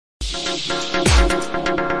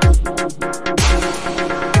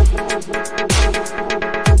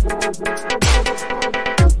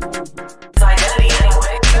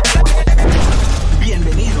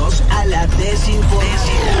Bienvenidos a la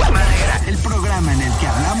Desinformadera, el programa en el que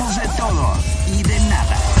hablamos de todo y de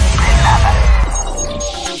nada.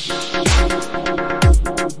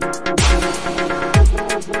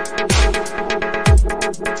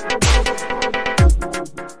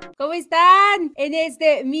 ¿Cómo están? En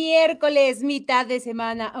este miércoles, mitad de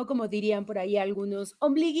semana, o como dirían por ahí algunos,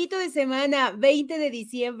 ombliguito de semana, 20 de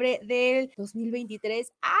diciembre del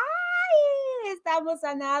 2023. ¡Ay! Estamos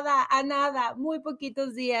a nada, muy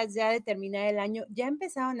poquitos días ya de terminar el año. Ya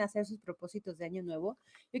empezaron a hacer sus propósitos de año nuevo.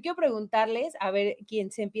 Yo quiero preguntarles, a ver,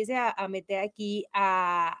 quien se empiece a meter aquí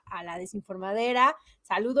a la desinformadera.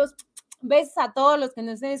 Saludos, besos a todos los que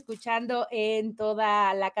nos estén escuchando en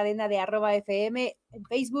toda la cadena de @FM, en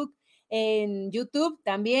Facebook, en YouTube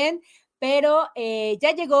también. Pero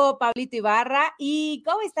ya llegó Pablito Ibarra. ¿Y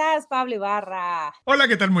cómo estás, Pablo Ibarra? Hola,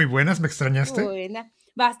 ¿qué tal? Muy buenas, ¿me extrañaste? Buena.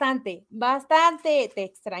 Bastante, te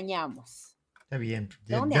extrañamos. Está bien,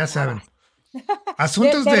 ya saben.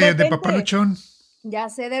 Asuntos de papaluchón. Ya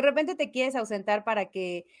sé, de repente te quieres ausentar para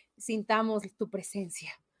que sintamos tu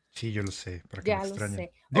presencia. Sí, yo lo sé, para que me extrañen.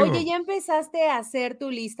 Sé. Oye, ¿ya empezaste a hacer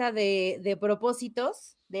tu lista de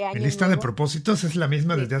propósitos de año Mi lista nuevo? de propósitos es la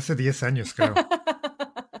misma desde hace 10 años, creo.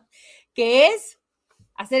 ¿Qué es?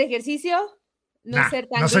 ¿Hacer ejercicio? No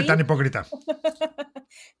soy tan hipócrita.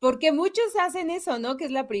 Porque muchos hacen eso, ¿no? Que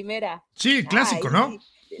es la primera. Sí, clásico, ¿no?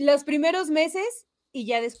 Los primeros meses y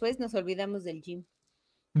ya después nos olvidamos del gym.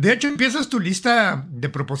 De hecho, empiezas tu lista de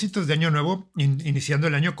propósitos de año nuevo, iniciando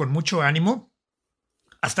el año con mucho ánimo,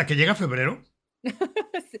 hasta que llega febrero.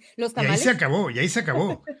 Los tamales. Y ahí se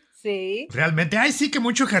acabó. Sí. Realmente, sí, que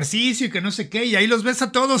mucho ejercicio y que no sé qué, y ahí los ves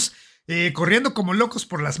a todos corriendo como locos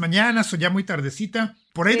por las mañanas o ya muy tardecita.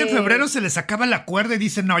 Por ahí de febrero se les acaba la cuerda y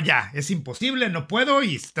dicen, no, ya, es imposible, no puedo,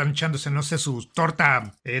 y están echándose, no sé, su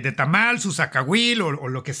torta de tamal, su zacahuil o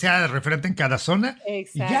lo que sea referente en cada zona.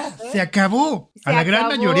 Exacto. Y ya, se acabó. A la gran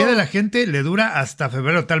mayoría de la gente le dura hasta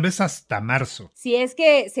febrero, tal vez hasta marzo. Sí, es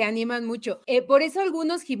que se animan mucho. Por eso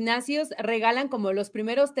algunos gimnasios regalan como los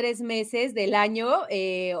primeros 3 meses del año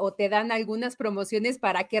o te dan algunas promociones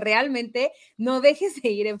para que realmente no dejes de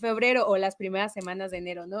ir en febrero o las primeras semanas de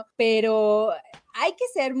enero, ¿no? Pero hay que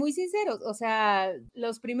ser muy sinceros, o sea,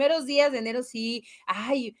 los primeros días de enero sí,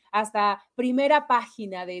 hasta primera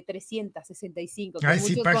página de 365.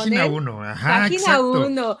 Sí, página 1, ajá, página exacto.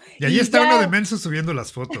 1. Y ahí está uno de menso subiendo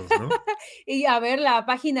las fotos, ¿no? Y a ver, la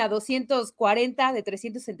página 240 de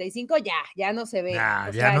 365, ya no se ve.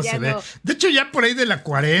 Ya no se ve. De hecho, ya por ahí de la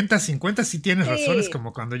 40, 50 sí tienes razón, es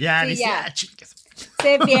como cuando ya dice, chingas.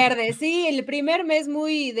 Se pierde, sí, el primer mes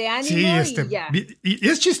muy de ánimo y ya. Y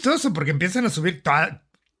es chistoso porque empiezan a subir,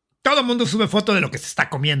 todo el mundo sube foto de lo que se está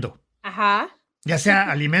comiendo. Ajá. Ya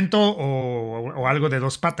sea alimento o algo de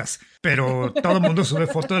 2 patas, pero todo el mundo sube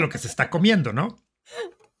foto de lo que se está comiendo, ¿no?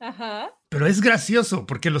 Ajá. Pero es gracioso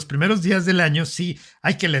porque los primeros días del año sí,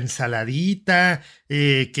 hay que la ensaladita,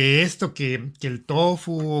 que esto, que el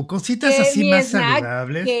tofu, cositas así más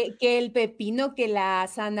saludables. Que el pepino, que la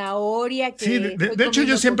zanahoria. Que sí, de hecho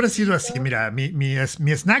yo siempre he sido así. Mira, mi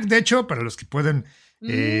snack, de hecho, para los que pueden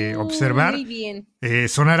observar, muy bien.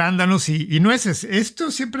 Son arándanos y nueces. Esto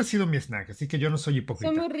siempre ha sido mi snack, así que yo no soy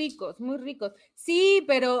hipócrita. Son muy ricos, muy ricos. Sí,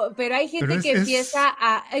 pero hay gente que empieza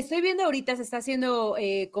a... Estoy viendo ahorita, se está haciendo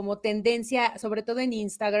como tendencia, sobre todo en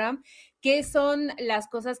Instagram, ¿qué son las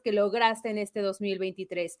cosas que lograste en este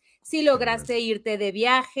 2023? Si lograste irte de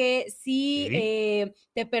viaje, si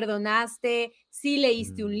te perdonaste, si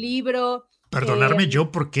leíste un libro. ¿Perdonarme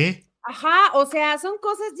yo por qué? Ajá, o sea, son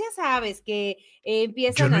cosas, ya sabes, que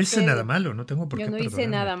empiezan a Yo no hice nada malo, no tengo por qué perdonarme. Yo no hice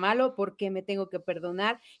nada perdonarme. malo, porque me tengo que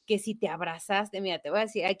perdonar, que si te abrazaste, mira, te voy a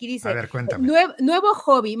decir, aquí dice, A ver, cuéntame. Nuevo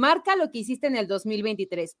hobby, marca lo que hiciste en el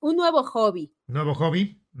 2023, un nuevo hobby. ¿Nuevo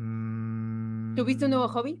hobby? ¿Tuviste un nuevo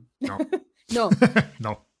hobby? No. No.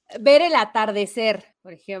 No. Ver el atardecer,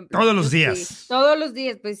 por ejemplo. Todos los días. Sí, todos los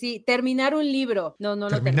días, pues sí. Terminar un libro. No lo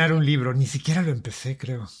terminé. Terminar un libro, ni siquiera lo empecé,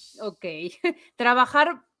 creo. Ok.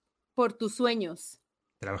 Trabajar por tus sueños.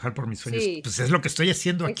 Trabajar por mis sueños. Sí. Pues es lo que estoy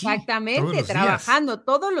haciendo aquí. Exactamente, trabajando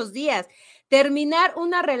todos los días. Terminar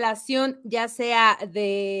una relación, ya sea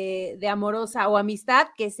de amorosa o amistad,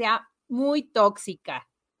 que sea muy tóxica.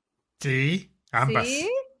 Sí, ambas. Sí,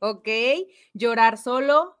 ok. Llorar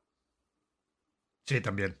solo. Sí,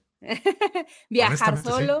 también. Viajar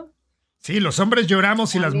solo. Sí, los hombres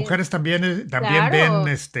lloramos también. Y las mujeres también claro, ven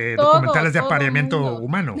documentales de apareamiento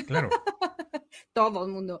humano, claro. Todo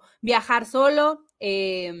el mundo. Viajar solo.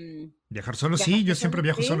 Viajar solo, sí, yo siempre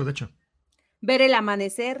viajo solo, de hecho. Ver el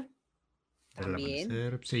amanecer. El También.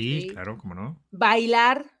 amanecer, sí, claro, cómo no.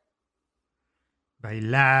 Bailar.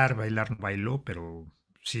 Bailar no bailó, pero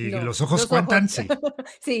si No, los ojos los cuentan, ojos.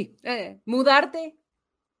 sí. Sí. Mudarte.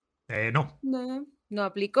 No, No, no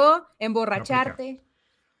aplicó. no aplica. Emborracharte.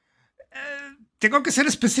 ¿Tengo que ser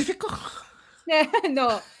específico? No,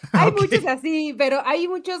 hay Ok. muchos así, pero hay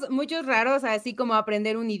muchos raros, así como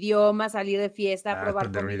aprender un idioma, salir de fiesta, probar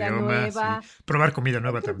Aprender un comida idioma, sí. nueva. Probar comida Yo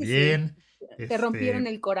nueva creo que sí. también. Te rompieron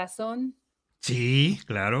el corazón, Sí,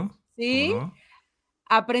 claro, ¿cómo ¿sí? no?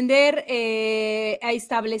 Aprender a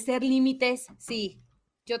establecer límites, sí.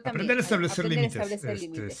 Yo Aprender a también, establecer aprender a límites, establecer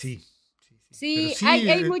límites. sí, sí, sí. Pero Sí, sí,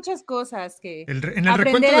 hay muchas cosas que en el aprender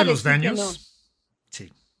recuento a de los decir que no, daños,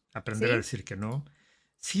 sí, aprender a ¿sí? decir que no.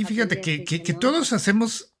 Sí, fíjate Aprender a decir que que no. todos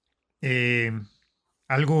hacemos eh,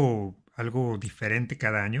 algo diferente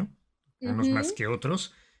cada año, unos más Ujú, que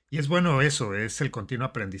otros, y es bueno eso, es el continuo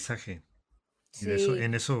aprendizaje. Y de eso, sí,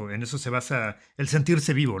 en eso se basa el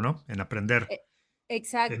sentirse vivo, ¿no? En aprender, e- en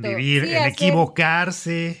exacto. vivir, Sí, en hacer.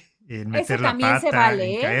 equivocarse, en Eso meter la también se pata, en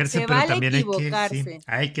vale, ¿eh? caerse, Se pero vale también sí, equivocarse.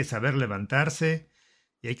 hay que saber levantarse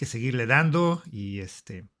y hay que seguirle dando y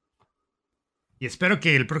espero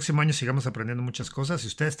que el próximo año sigamos aprendiendo muchas cosas y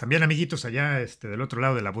ustedes también, amiguitos, allá del otro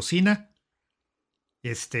lado de la bocina,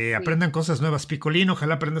 Sí. aprendan cosas nuevas. Picolín,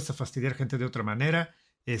 ojalá aprendas a fastidiar gente de otra manera.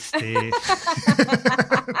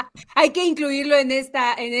 Hay que incluirlo en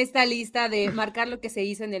esta lista de marcar lo que se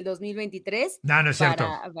hizo en el 2023 No, no es cierto.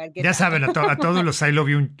 para ver qué Ya tal. saben, a todos los I love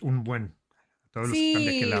you un buen, a todos los que están de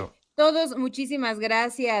aquel Sí, lado. todos, muchísimas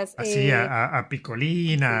gracias. Así, a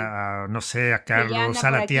Picolín, Sí. no sé, a Que ya Carlos, anda a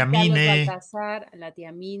por la tía aquí Carlos Mine, Baltasar, a la tía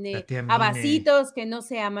la Mine, tía a Mine. Vasitos, que no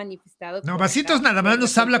se ha manifestado No, por Vasitos acá. nada De más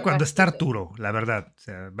nos habla repente, cuando está Vasitos. Arturo, la verdad. O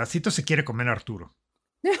sea, Vasitos se quiere comer a Arturo.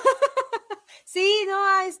 Sí, no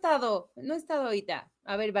ha estado ahorita.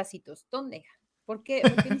 A ver, Vasitos, ¿dónde? ¿Por qué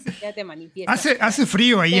ni siquiera te manifiestas? Hace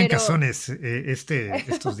frío ahí en Pero Cazones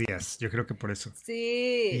estos días, yo creo que por eso. Y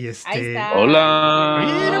sí, ahí está. mira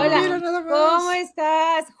Hola, nada ¿cómo más.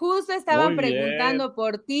 estás? Justo estaban Muy bien. preguntando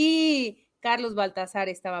por ti. Carlos Baltasar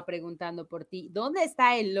estaba preguntando por ti. ¿Dónde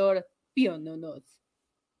está el Lord Piononos?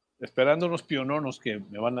 Esperando unos piononos que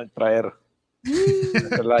me van a traer Mm. de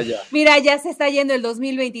Celaya. Mira, ya se está yendo el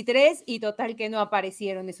 2023 y total que no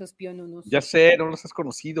aparecieron esos pionunos. Ya sé, no los has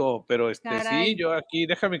conocido, pero sí, Caray, yo aquí,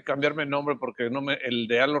 déjame cambiarme el nombre porque el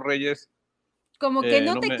de A los Reyes como que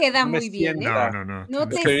no te queda no me muy bien, ¿eh? No, sienta. no, no, No tienes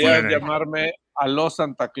te que Preferiría poner ahí. sienta. llamarme a los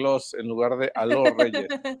Santa Claus en lugar de a los Reyes.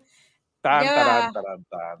 Tan, tarán, Ya, tarán,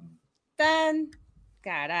 tan. tan,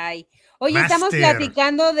 caray. Oye, estamos Master.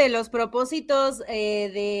 platicando de los propósitos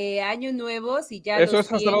de Año Nuevo, si ya Eso los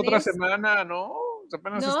es hasta la otra tienes, semana, ¿no?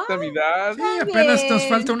 Apenas es ¿no? Navidad. Sí, Está apenas nos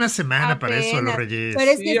falta bien, una semana para eso, a los apenas. Pero es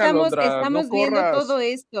Reyes. que Sí, Alondra, no estamos viendo corras. todo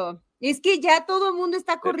esto. Es que ya todo el mundo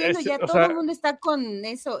está corriendo, ya O todo el sea, mundo está con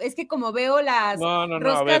eso. Es que como veo las no, a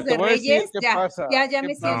roscas ver, te de voy a decir Reyes, qué ya, pasa, ya qué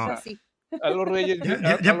me siento No, pasa. así. A los Reyes, ya a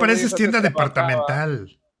los Reyes pareces antes tienda trabajaba,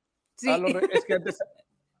 departamental. Sí. es que antes,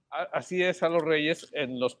 así es a los Reyes,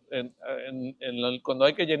 cuando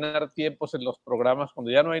hay que llenar tiempos en los programas,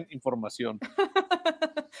 cuando ya no hay información.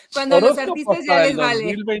 Cuando a los Horóscopos artistas ya para el les vale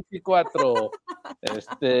 2024.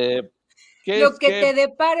 ¿Qué lo es que que? te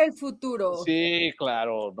depara el futuro. Sí,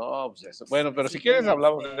 claro, no, pues eso. Bueno, Sí, pero si sí quieres tiene que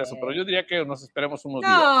hablamos de eso, pero ser. yo diría que nos esperemos unos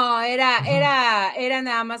días. No, Ujú. era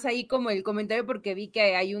nada más ahí como el comentario porque vi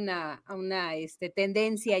que hay una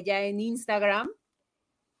tendencia ya en Instagram.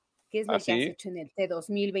 ¿Qué es lo que has Así, hecho en el T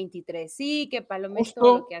 2023? Sí, que palomes todo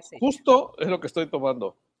lo justo, que has hecho. justo es lo que estoy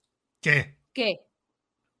tomando, ¿Qué? ¿Qué?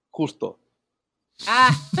 justo.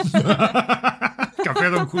 Ah, Café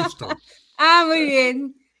Don Justo. muy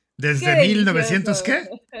bien. Qué Desde 1900,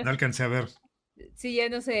 delicioso. ¿qué? No alcancé a ver. Sí, ya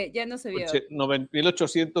no se vio.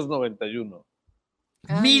 1891.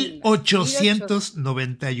 Anda, 1800.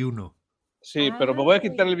 1891. Sí, pero me voy a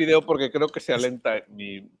quitar Ay, el video porque creo que se alenta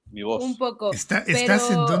mi un voz. poco. ¿Estás en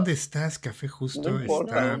Pero, dónde estás, Café No Justo? ¿en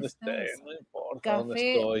importa dónde dónde esté, estás? no importa dónde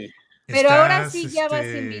Café. estoy. Pero ahora Estás, sí ya vas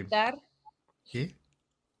a invitar. ¿qué?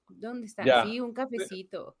 ¿Dónde está? Ya, Sí, un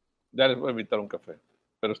cafecito. ya les voy a invitar un café.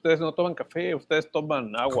 Pero ustedes no toman café, ustedes toman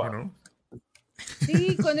 ¿Cómo agua. no?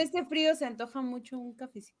 Sí, con este frío se antoja mucho un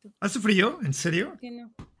cafecito. ¿Hace frío? ¿En serio? ¿Por qué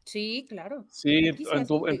no? Sí, claro. Sí, Aquí sí hace en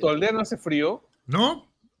tu frío. aldea no hace frío.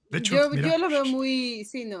 No, de hecho, mira. Yo lo veo muy,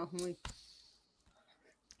 sí, no, muy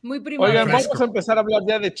Oigan, primaveral. vamos Fresco. a empezar a hablar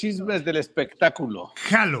ya de chismes del espectáculo.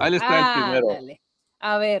 Jalo. Ahí les trae el primero. Dale.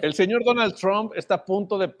 A ver. El señor Donald Trump está a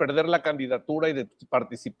punto de perder la candidatura y de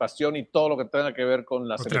participación y todo lo que tenga que ver con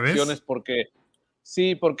las ¿Otra elecciones vez? porque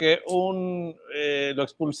lo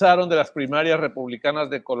expulsaron de las primarias republicanas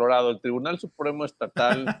de Colorado. El Tribunal Supremo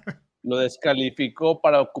Estatal lo descalificó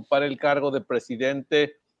para ocupar el cargo de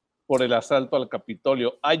presidente por el asalto al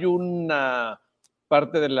Capitolio. Hay una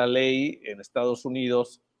parte de la ley en Estados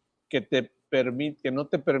Unidos que no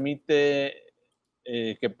te permite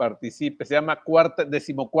que participe, se llama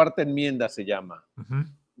decimocuarta enmienda, se llama,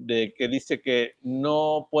 de que dice que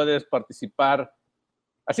no puedes participar,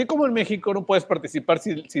 así como en México no puedes participar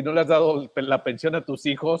si no le has dado la pensión a tus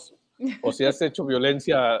hijos o si has hecho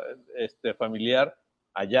violencia familiar.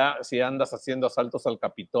 Allá, si andas haciendo asaltos al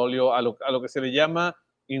Capitolio, a lo que se le llama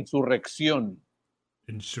insurrección.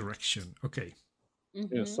 Insurrection, ok.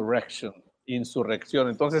 Insurrección.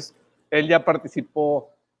 Entonces, él ya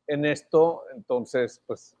participó en esto, entonces,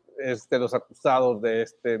 pues, es de los acusados de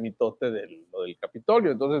este mitote del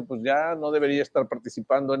Capitolio. Entonces, pues ya no debería estar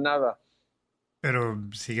participando en nada. Pero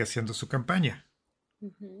sigue haciendo su campaña.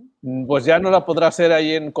 Pues ya no la podrá hacer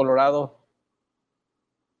ahí en Colorado.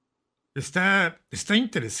 Está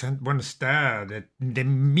interesante, bueno, está de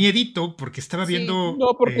miedito porque estaba viendo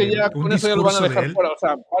no, porque ya un con eso ya lo van a discurso de dejar él. fuera, o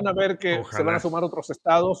sea, van a ver que se van Ojalá. a sumar otros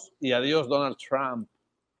estados y adiós Donald Trump.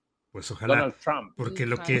 Pues ojalá, Donald Trump. porque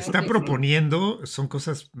lo que Ojalá está que proponiendo son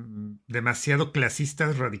cosas demasiado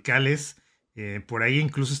clasistas, radicales. Por ahí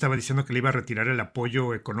incluso estaba diciendo que le iba a retirar el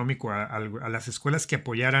apoyo económico a las escuelas que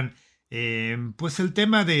apoyaran, pues el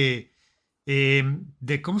tema de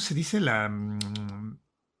 ¿cómo se dice?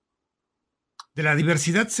 De la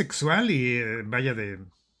diversidad sexual y vaya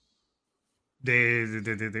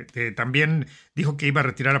también dijo que iba a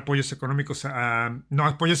retirar apoyos económicos no,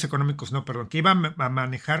 apoyos económicos no, perdón, que iba a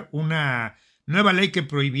manejar una nueva ley que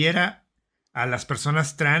prohibiera a las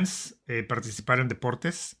personas trans participar en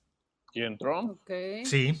deportes. ¿Quién, Trump? Okay.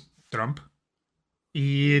 Sí, Trump.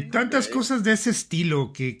 Y tantas cosas de ese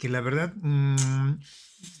estilo que la verdad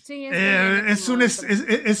Sí,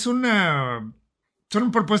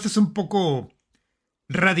 son propuestas un poco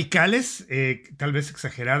radicales, tal vez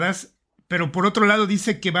exageradas, pero por otro lado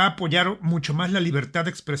dice que va a apoyar mucho más la libertad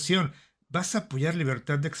de expresión. Vas a apoyar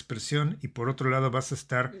libertad de expresión y por otro lado vas a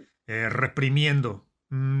estar reprimiendo.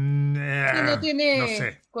 no tiene no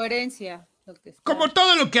sé. coherencia. Como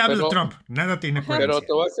todo lo que habla Trump, nada tiene coherencia. Pero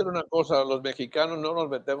te voy a decir una cosa, los mexicanos no nos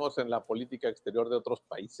metemos en la política exterior de otros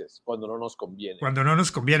países cuando no nos conviene. Cuando no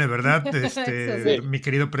nos conviene, ¿verdad? Sí. Mi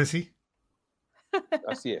querido Prezi.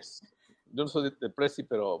 Así es. Yo no soy de Prezi,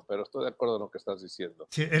 pero estoy de acuerdo en lo que estás diciendo.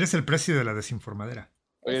 Sí, eres el Prezi de la desinformadera.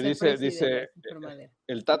 Oye, dice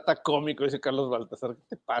el tata cómico, dice Carlos Baltasar. ¿Qué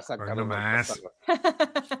te pasa, Pues Carlos no Baltasar? más.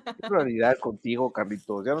 Qué realidad contigo,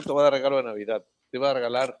 Carlitos. Ya no te voy a dar regalo de Navidad. Te iba a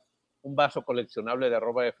regalar un vaso coleccionable de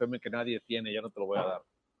 @FM que nadie tiene. Ya no te lo voy a dar.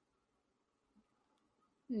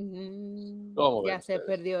 Ya se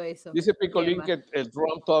perdió eso. Dice Picolín que el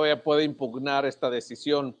Trump todavía puede impugnar esta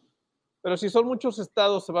decisión. Pero si son muchos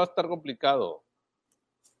estados, se va a estar complicado.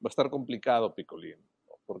 Va a estar complicado, Picolín.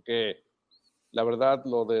 Porque la verdad,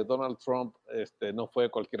 lo de Donald Trump no fue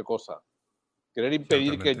cualquier cosa. Querer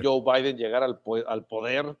impedir que Joe Biden llegara al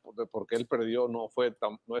poder porque él perdió no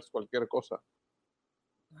es cualquier cosa.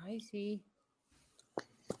 Ay, sí.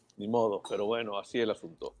 Ni modo, pero bueno, así es el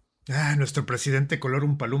asunto. Nuestro presidente color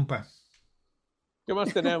Umpalumpa. ¿Qué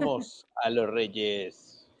más tenemos? A los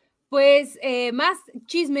Reyes. Pues más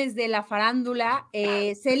chismes de la farándula.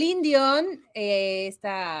 Celine Dion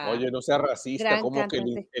está. Oye, no sea racista, ¿cómo que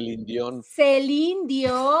el indión? Celine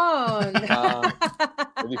Dion.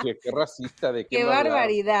 Yo dije, qué racista, ¿de qué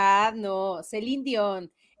barbaridad, no. Celine Dion.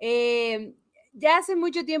 Ya hace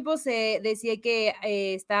mucho tiempo se decía que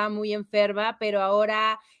estaba muy enferma, pero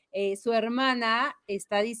ahora su hermana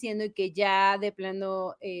está diciendo que ya de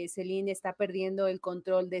plano Celine está perdiendo el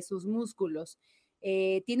control de sus músculos.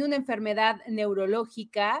 Tiene una enfermedad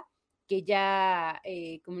neurológica que ya,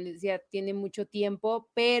 como les decía, tiene mucho tiempo,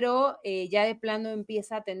 pero ya de plano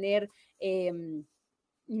empieza a tener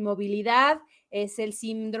inmovilidad. Es el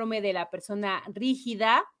síndrome de la persona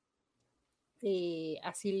rígida,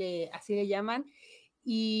 así le llaman.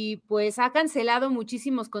 Y pues ha cancelado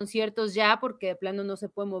muchísimos conciertos ya porque de plano no se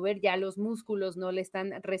puede mover, ya los músculos no le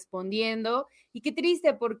están respondiendo. Y qué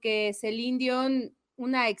triste porque Celine Dion,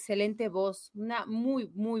 una excelente voz, una muy,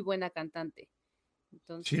 muy buena cantante.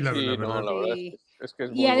 Entonces, sí, la verdad. La verdad es que es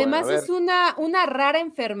muy y además buena. Es una rara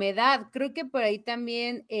enfermedad. Creo que por ahí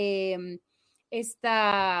también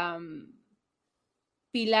esta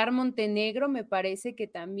Pilar Montenegro me parece que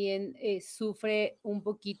también sufre un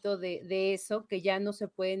poquito de eso, que ya no se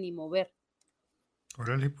puede ni mover.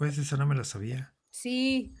 Órale, pues esa no me la sabía.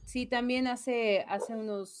 Sí, también hace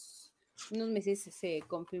unos meses se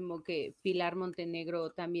confirmó que Pilar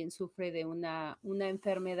Montenegro también sufre de una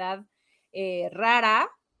enfermedad rara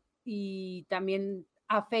y también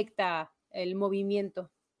afecta el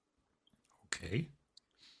movimiento. Sí.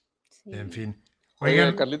 En fin. Oigan,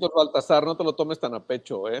 Oigan, Carlitos Baltasar, no te lo tomes tan a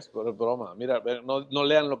pecho, es broma. Mira, no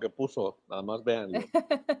lean lo que puso, nada más véanlo.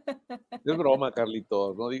 Es broma,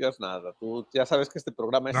 Carlitos, no digas nada. Tú ya sabes que este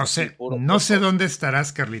programa es así, puro no sé coto. dónde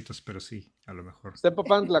estarás, Carlitos, pero sí, a lo mejor. Está en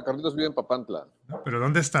Papantla, Carlitos vive en Papantla. ¿No? Pero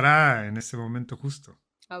 ¿dónde estará en ese momento justo?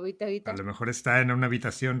 Ahorita. A lo mejor está en una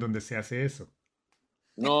habitación donde se hace eso.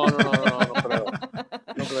 No creo.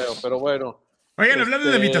 No creo, pero bueno. Oigan, hablando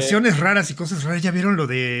de habitaciones raras y cosas raras, ¿ya vieron lo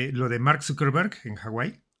de Mark Zuckerberg en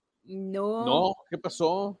Hawái? No. No, ¿qué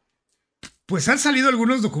pasó? Pues han salido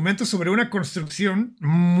algunos documentos sobre una construcción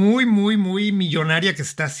muy, muy, muy millonaria que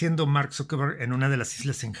está haciendo Mark Zuckerberg en una de las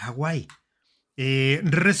islas en Hawái.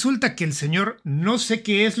 Resulta que el señor no sé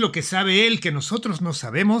qué es lo que sabe él que nosotros no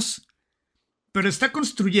sabemos, pero está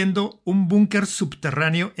construyendo un búnker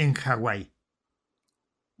subterráneo en Hawái.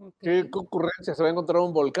 Qué concurrencia, se va a encontrar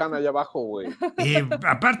un volcán allá abajo, güey.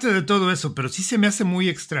 Aparte de todo eso, pero sí se me hace muy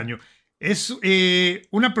extraño. Es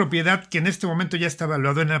una propiedad que en este momento ya está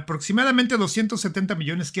evaluado en aproximadamente 270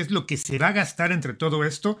 millones, que es lo que se va a gastar entre todo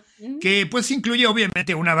esto, que pues incluye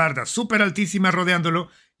obviamente una barda súper altísima rodeándolo,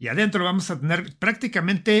 y adentro vamos a tener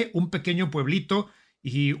prácticamente un pequeño pueblito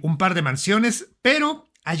y un par de mansiones, pero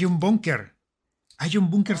hay un búnker. Hay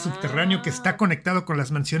un búnker subterráneo que está conectado con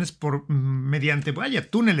las mansiones mediante,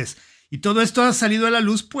 túneles. Y todo esto ha salido a la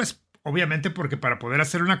luz, pues, obviamente porque para poder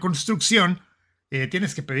hacer una construcción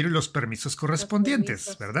tienes que pedir los permisos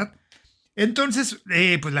correspondientes, ¿verdad? Entonces,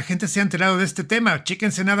 pues la gente se ha enterado de este tema.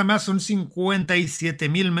 Chéquense nada más, son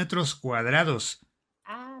 57,000 metros cuadrados.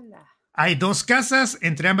 ¡Hala! Hay 2 casas,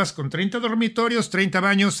 entre ambas con 30 dormitorios, 30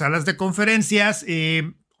 baños, salas de conferencias,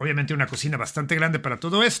 obviamente una cocina bastante grande para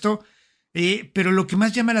todo esto. Pero lo que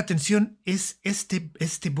más llama la atención es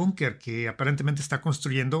este búnker que aparentemente está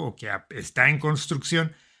construyendo o que está en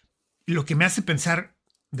construcción. Lo que me hace pensar,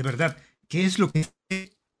 de verdad, ¿qué es lo que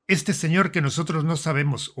este señor que nosotros no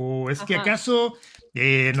sabemos? ¿O es que acaso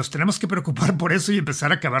nos tenemos que preocupar por eso y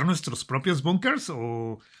empezar a cavar nuestros propios búnkers?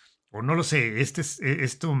 ¿O no lo sé?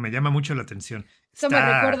 Esto me llama mucho la atención. Esto me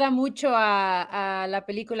recuerda mucho a la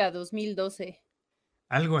película 2012.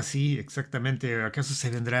 Algo así, exactamente. ¿Acaso se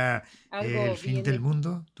vendrá el fin del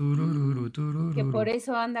mundo? Que por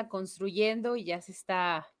eso anda construyendo y ya se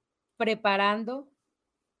está preparando.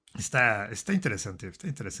 Está interesante, está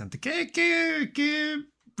interesante. ¿Qué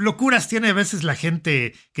locuras tiene a veces la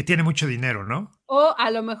gente que tiene mucho dinero, ¿no? O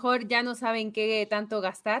a lo mejor ya no saben qué tanto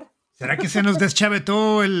gastar. ¿Será que se nos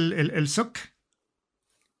deschavetó el SOC?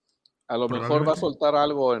 A lo mejor va a soltar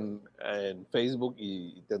algo en Facebook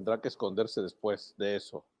y tendrá que esconderse después de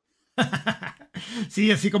eso.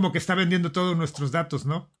 Sí, así como que está vendiendo todos nuestros datos,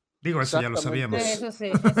 ¿no? Digo, eso ya lo sabíamos. Eso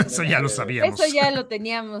sí. Eso ya lo sabíamos. Eso ya lo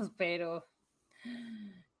teníamos, pero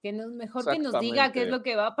mejor que nos diga qué es lo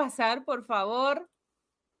que va a pasar, por favor.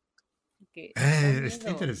 Está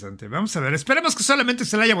interesante. Vamos a ver. Esperemos que solamente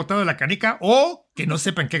se le haya botado la canica o que no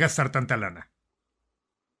sepan qué gastar tanta lana.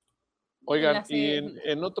 Oigan, y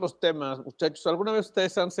en otros temas, muchachos, ¿alguna vez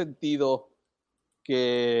ustedes han sentido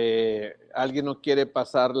que alguien no quiere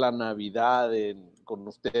pasar la Navidad con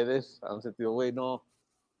ustedes? ¿Han sentido, güey, no,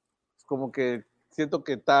 es como que siento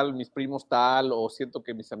que tal, mis primos tal, o siento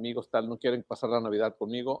que mis amigos tal no quieren pasar la Navidad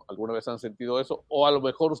conmigo? ¿Alguna vez han sentido eso? O a lo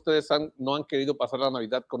mejor ustedes no han querido pasar la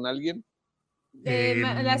Navidad con alguien.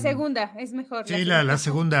 La segunda es mejor. Sí, la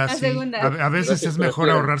segunda, sí. Segunda. A veces es mejor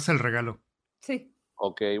ahorrarse el regalo. Sí.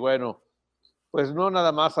 Ok, bueno, pues no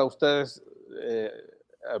nada más a ustedes,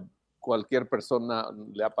 a cualquier persona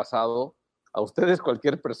le ha pasado, a ustedes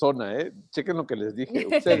cualquier persona, chequen lo que les dije,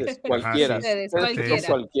 ustedes cualquiera, ustedes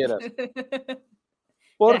cualquiera.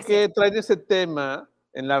 Porque traen ese tema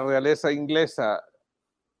en la realeza inglesa.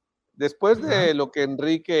 Después de lo que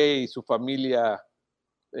Enrique y su familia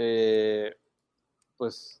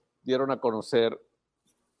pues dieron a conocer,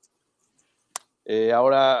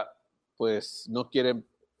 ahora pues no quieren,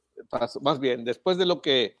 más bien, después de lo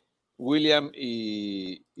que William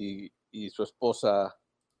y su esposa,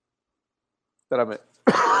 espérame,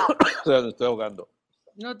 me estoy ahogando.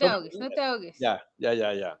 No te ahogues. Ya.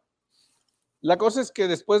 La cosa es que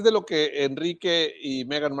después de lo que Enrique y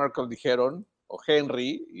Meghan Markle dijeron, o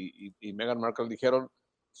Henry y Meghan Markle dijeron,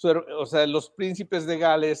 o sea, los príncipes de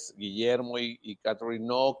Gales, Guillermo y Catherine,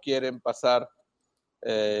 no quieren pasar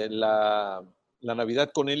la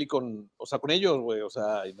Navidad con él y con ellos, güey, o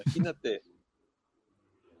sea, imagínate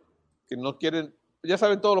que no quieren, ya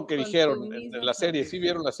saben todo lo que dijeron en la serie. ¿Sí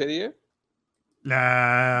vieron la serie?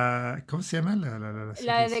 ¿Cómo se llama?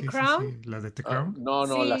 ¿La de The Crown? Sí. ¿La de The Crown? No,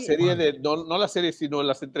 Sí. la serie no la serie, sino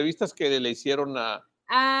las entrevistas que le hicieron a...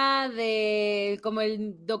 como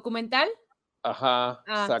el documental. Ajá,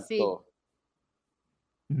 exacto.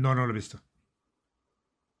 No, no lo he visto.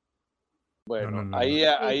 Bueno, No.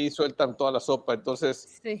 ahí sueltan toda la sopa.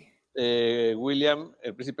 Entonces, Sí. el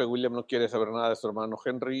príncipe William no quiere saber nada de su hermano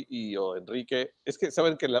Henry o Enrique. Es que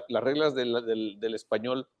saben que las reglas del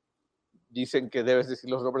español dicen que debes decir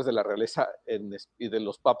los nombres de la realeza y de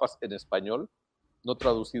los papas en español, no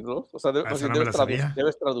traducirlos. O sea, Esa no me la sabía.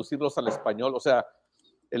 debes traducirlos al español. O sea,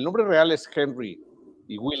 el nombre real es Henry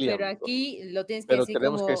y Pero William, aquí lo tienes que pero decir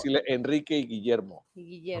tenemos que como decirle Enrique y Guillermo.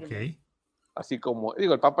 Guillermo. Ok. Así como,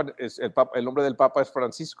 digo, el nombre del papa es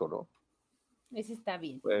Francisco, ¿no? Ese está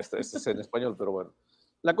bien. Este es en español, pero bueno.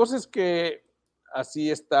 La cosa es que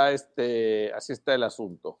así está el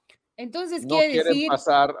asunto. Entonces No quiere quieren decir,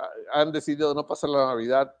 han decidido no pasar la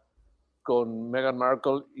Navidad con Meghan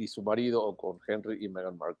Markle y su marido o con Henry y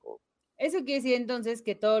Meghan Markle. eso quiere decir entonces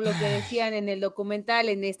que todo lo que decían en el documental,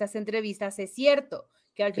 en estas entrevistas, es cierto,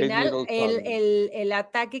 que al Kate final Middleton. el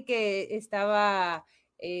ataque que estaba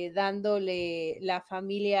dándole la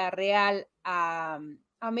familia real a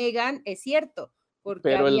Meghan es cierto, porque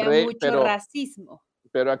Pero había mucho racismo.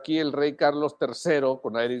 Pero aquí el rey Carlos III,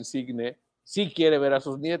 con aire insigne, sí quiere ver a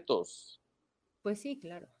sus nietos, Pues sí,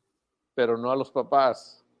 claro. pero no a los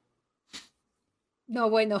papás. No,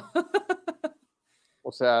 bueno.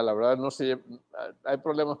 O sea, la verdad no sé, hay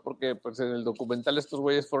problemas porque pues en el documental estos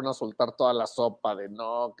güeyes fueron a soltar toda la sopa de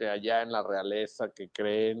no, que allá en la realeza, que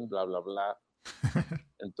creen, bla, bla, bla.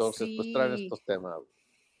 Entonces, pues traen Sí. estos temas.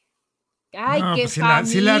 Ay, No, qué pues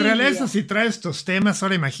si la realeza familia. sí trae estos temas,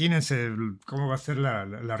 ahora imagínense cómo va a ser la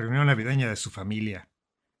reunión navideña de su familia,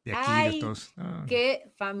 de aquí, de Ay, todos. No, no. qué No,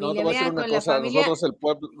 te familia. voy a decir Mira, una con la cosa, familia,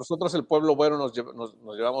 nosotros el pueblo bueno nos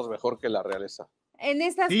llevamos mejor que la realeza. Sí, en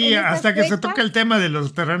estas hasta que se fechas, toca el tema de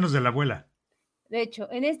los terrenos de la abuela. de hecho,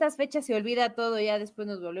 en estas fechas se olvida todo, ya después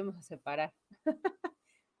nos volvemos a separar.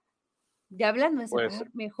 Ya hablando de Pues,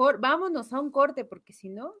 separar, mejor vámonos a un corte, porque si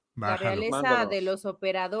no, la Bájalo. realeza de mándanos. los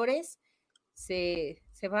operadores se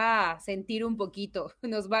va a sentir un poquito,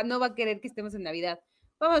 no va a querer que estemos en Navidad.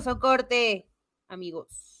 Vamos a un corte,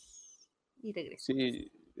 amigos, y regresamos.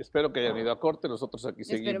 Sí, espero que hayan ido a corte. Nosotros aquí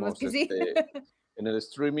Esperemos seguimos que sí. en el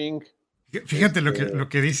streaming. Fíjate lo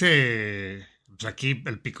que dice pues, aquí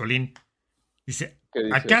el picolín. Dice, ¿Qué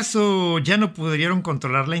dice? ¿acaso ya no pudieron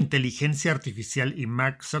controlar la inteligencia artificial y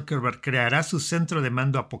Mark Zuckerberg creará su centro de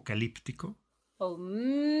mando apocalíptico? Oh,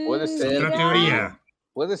 Puede Es ser, otra mira, teoría.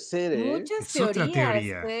 puede ser, ¿eh? muchas Es otra teorías,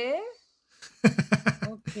 teoría. ¿eh?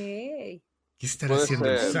 Ok. ¿Qué estará Puede haciendo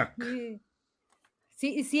el ser. Zuck?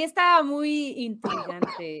 Sí, sí está muy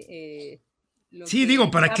intrigante lo Sí, que digo,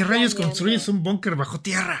 ¿para está qué rayos construyes planeando. un búnker bajo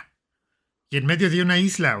tierra? Y en medio de una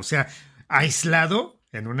isla, o sea, aislado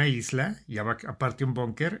en una isla y aparte un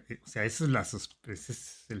búnker, o sea, ese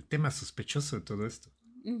es el tema sospechoso de todo esto.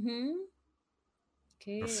 Ujú. No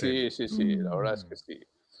 ¿Qué? sé. Sí, la verdad es que sí.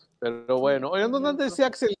 Pero Qué bueno, oigan, ¿dónde loco. dice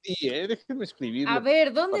Axel D? Déjenme A escribirle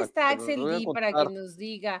ver, ¿dónde para está que nos Axel lo voy a D para que contar. nos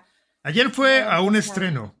diga? Ayer fue a un Vamos a...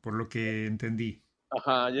 estreno, por lo que entendí.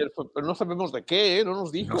 Ajá, ayer fue, pero no sabemos de qué, ¿eh? No nos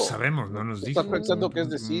No dijo. sabemos, no nos Estás dijo. pensando que es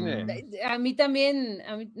de cine. A mí también,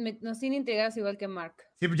 nos tiene integrados igual que Mark.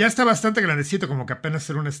 Sí, ya está bastante grandecito, como que apenas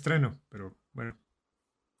era un estreno, pero bueno.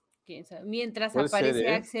 ¿Quién sabe? Mientras Puede ser, aparece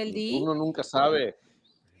 ¿eh? Axel D, Uno nunca sabe.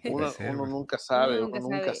 Puede ser, Uno güey. nunca uno sabe, uno nunca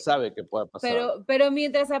nunca sabe. sabe qué pueda pasar. Pero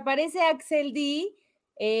mientras aparece Axel D,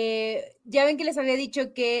 ya ven que les había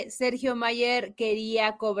dicho que Sergio Mayer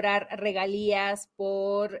quería cobrar regalías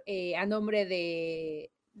a nombre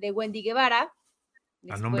de Wendy Guevara,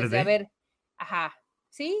 ¿A nombre después de de? haber, ajá,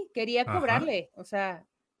 sí, quería Ajá. cobrarle, o sea,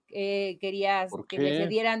 quería ¿Por que le qué?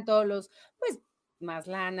 cedieran todos pues, más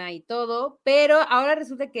lana y todo, pero ahora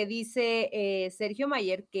resulta que dice Sergio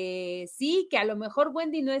Mayer que sí, que a lo mejor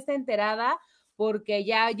Wendy no está enterada porque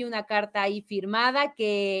ya hay una carta ahí firmada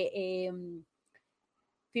que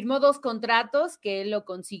firmó 2 contratos, que él lo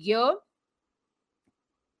consiguió,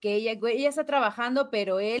 que ella está trabajando,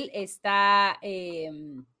 pero él está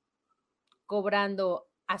cobrando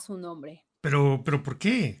a su nombre. Pero ¿por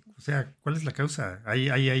qué? O sea, ¿cuál es la causa? ¿Hay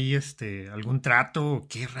algún trato?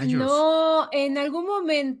 ¿Qué rayos? No, en algún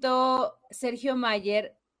momento Sergio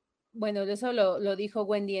Mayer, bueno, eso lo dijo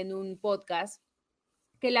Wendy en un podcast,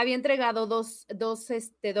 que le había entregado dos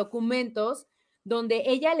documentos donde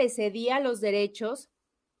ella le cedía los derechos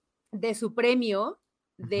de su premio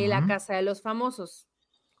de la Ujú. Casa de los Famosos,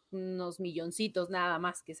 unos milloncitos nada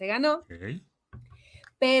más que se ganó, Ok.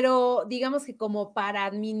 pero digamos que como para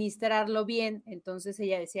administrarlo bien, entonces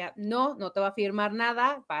ella decía, no, no te va a firmar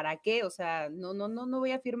nada, ¿para qué? O sea, no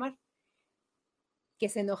voy a firmar. Que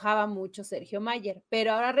se enojaba mucho Sergio Mayer,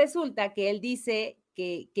 pero ahora resulta que él dice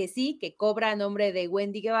que sí, que cobra a nombre de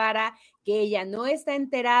Wendy Guevara, que ella no está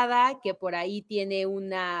enterada, que por ahí tiene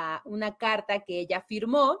una carta que ella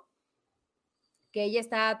firmó, que ella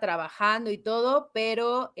está trabajando y todo,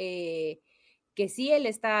 pero que sí, él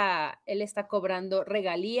está cobrando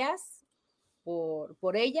regalías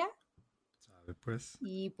por ella. ¿Sabe pues?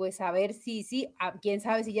 Y pues a ver si sí, quién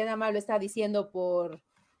sabe si ya nada más lo está diciendo por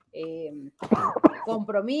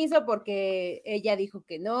compromiso, porque ella dijo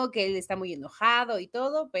que no, que él está muy enojado y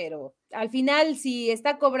todo, pero al final si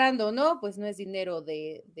está cobrando o no, pues no es dinero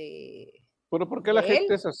de ¿Pero por qué la él.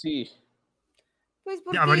 gente es así? Pues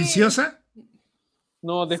porque... ¿Avariciosa?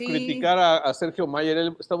 No, de Sí. criticar a Sergio Mayer,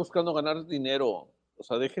 él está buscando ganar dinero. O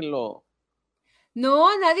sea, déjenlo. No,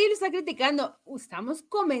 nadie lo está criticando. Estamos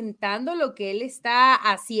comentando lo que él está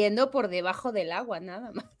haciendo por debajo del agua,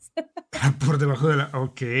 nada más. Por debajo de la...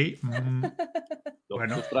 Ok.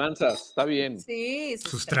 Bueno. Sus tranzas, está bien. Sí,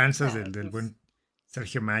 sus tranzas del buen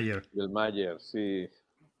Sergio Mayer. Del Mayer, sí.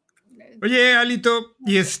 Oye, Alito,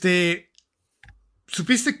 y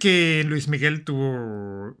 ¿supiste que Luis Miguel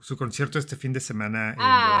tuvo su concierto este fin de semana en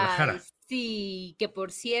Guadalajara? Sí, que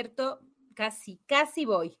por cierto, casi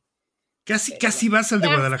voy. ¿Casi vas al de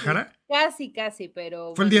Guadalajara? Casi,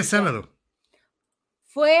 pero... Fue el día sábado.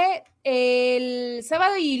 Fue el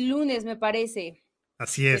sábado y lunes, me parece.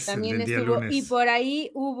 Así es, el del día lunes. Y por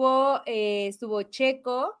ahí estuvo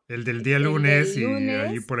Checo. El del día lunes, y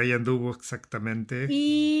ahí por ahí anduvo exactamente.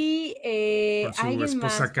 Y con su alguien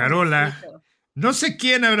esposa más, Carola. famosito. No sé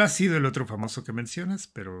quién habrá sido el otro famoso que mencionas,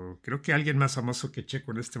 pero creo que alguien más famoso que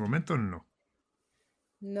Checo en este momento, no.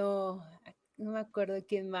 No me acuerdo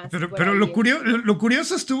quién más. Pero lo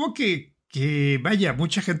curioso estuvo que vaya,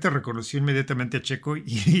 mucha gente reconoció inmediatamente a Checo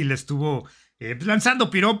y le estuvo lanzando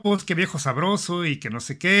piropos, que viejo sabroso y que no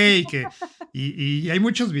sé qué, y hay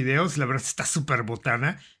muchos videos, la verdad está súper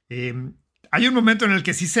botana. Hay un momento en el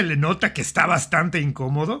que sí se le nota que está bastante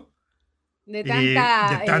incómodo. De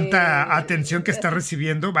tanta atención que está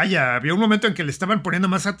recibiendo. Vaya, había un momento en que le estaban poniendo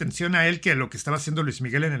más atención a él que a lo que estaba haciendo Luis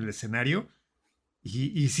Miguel en el escenario.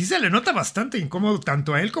 Y sí se le nota bastante incómodo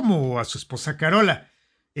tanto a él como a su esposa Carola.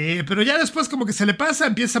 Pero ya después como que se le pasa,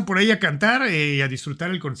 empieza por ahí a cantar y a disfrutar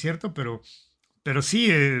el concierto, pero sí,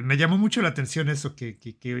 me llamó mucho la atención eso,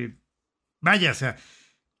 que vaya, o sea,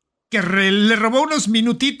 que le robó unos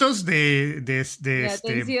minutitos del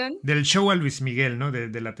show a Luis Miguel, ¿no?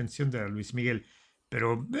 De la atención de Luis Miguel.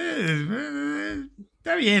 Pero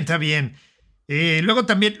está bien. Luego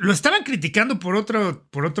también lo estaban criticando por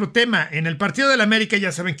otro tema. En el partido del América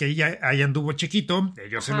ya saben que ahí anduvo Chiquito.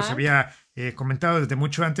 Yo se los había comentado desde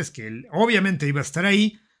mucho antes que él obviamente iba a estar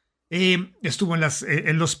ahí. Estuvo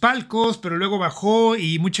en los palcos, pero luego bajó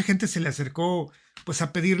y mucha gente se le acercó pues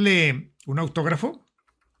a pedirle un autógrafo.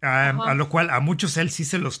 A lo cual a muchos él sí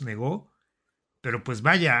se los negó. Pero pues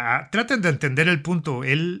vaya, traten de entender el punto.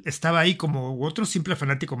 Él estaba ahí como otro simple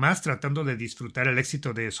fanático más tratando de disfrutar el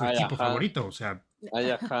éxito de su equipo favorito. O sea,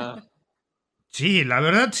 sí, la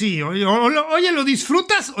verdad sí. Oye, ¿lo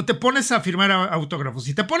disfrutas o te pones a firmar autógrafos?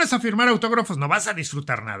 Si te pones a firmar autógrafos no vas a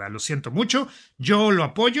disfrutar nada. Lo siento mucho. Yo lo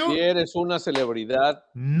apoyo. Si eres una celebridad.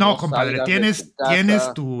 No, compadre, tienes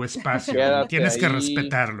tu espacio. Tienes que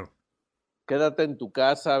respetarlo. Quédate en tu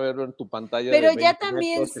casa, verlo en tu pantalla. Pero ya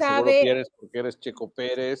también sabe. Porque eres Checo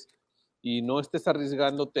Pérez y no estés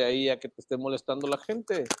arriesgándote ahí a que te esté molestando la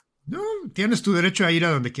gente. No, tienes tu derecho a ir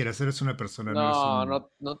a donde quieras. Eres una persona.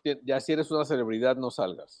 No, ya si eres una celebridad, no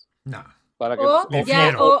salgas. No. Para que,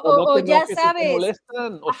 o ya sabes. Te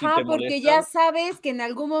molestan, porque ya sabes que en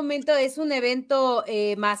algún momento es un evento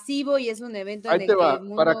masivo y es un evento en el que el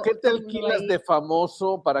mundo, ¿para qué te alquilas de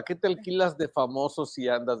famoso? ¿Para qué te alquilas de famoso si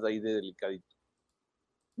andas de ahí de delicadito?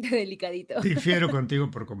 De delicadito. Difiero contigo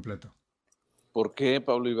por completo. ¿Por qué,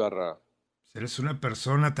 Pablo Ibarra? Eres una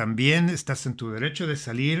persona también, estás en tu derecho de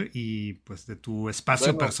salir y pues de tu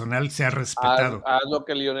espacio personal sea respetado. Haz lo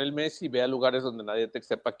que Lionel Messi, ve a lugares donde nadie te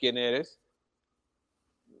sepa quién eres.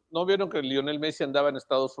 ¿No vieron que Lionel Messi andaba en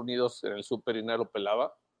Estados Unidos en el súper y nadie lo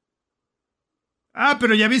pelaba?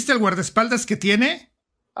 Pero ¿ya viste el guardaespaldas que tiene?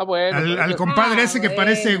 Bueno. Al compadre ese que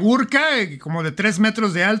parece Gurka, como de 3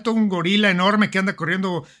 metros de alto, un gorila enorme que anda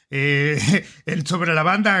corriendo sobre la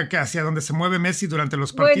banda hacia donde se mueve Messi durante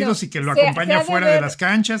los partidos y que lo acompaña fuera de las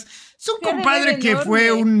canchas. Es un compadre que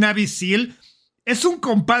fue un Navy SEAL. Es un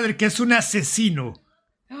compadre que es un asesino.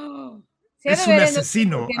 Es un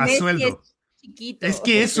asesino a sueldo. Chiquito. Es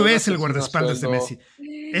que eso es el guardaespaldas de Messi.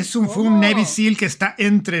 Fue un Navy SEAL que está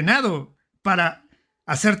entrenado para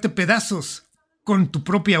hacerte pedazos con tu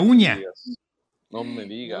propia uña. No me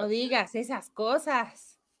digas. No digas esas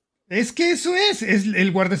cosas. Es que eso es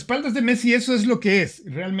el guardaespaldas de Messi, eso es lo que es,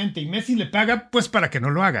 realmente. Y Messi le paga, pues, para que no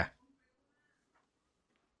lo haga.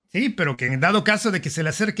 Sí, pero que en dado caso de que se le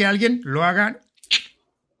acerque a alguien, lo haga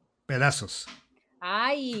pedazos.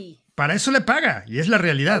 Ay. Para eso le paga, y es la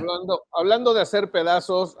realidad. Hablando de hacer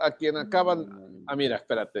pedazos, a quien acaban... Ah, mira,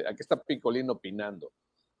 espérate, aquí está Picolín opinando.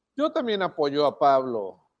 Yo también apoyo a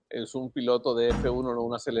Pablo. Es un piloto de F1, no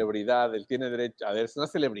una celebridad. Él tiene derecho... A ver, es una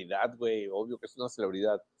celebridad, güey. Obvio que es una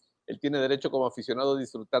celebridad. Él tiene derecho como aficionado a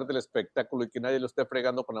disfrutar del espectáculo y que nadie lo esté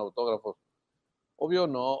fregando con autógrafos. Obvio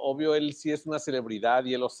no. Obvio él sí es una celebridad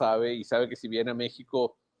y él lo sabe. Y sabe que si viene a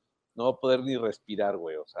México no va a poder ni respirar,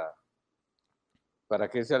 güey. O sea, ¿para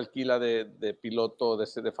qué se alquila de piloto,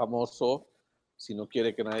 de famoso, si no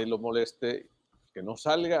quiere que nadie lo moleste? Que no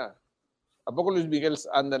salga. ¿A poco Luis Miguel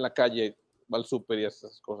anda en la calle, va al súper y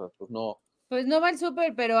esas cosas? Pues no. Pues no va al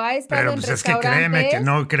súper, pero ha estado Pero en pues es que restaurantes. créeme que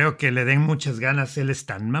no creo que le den muchas ganas. Él es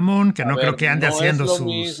tan mamón que no creo que ande haciendo sus...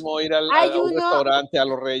 No es lo mismo ir a un restaurante a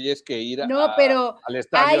Los Reyes que ir al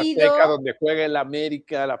Estadio Azteca donde juega el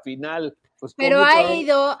América, la final. Pues, pero ha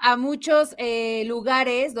ido a muchos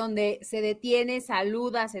lugares donde se detiene,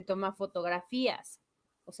 saluda, se toma fotografías.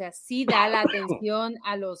 O sea, sí da la atención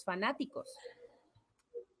a los fanáticos.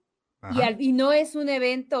 Y no es un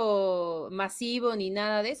evento masivo ni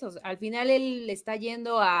nada de eso. Al final él está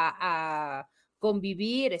yendo a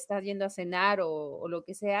convivir, está yendo a cenar o lo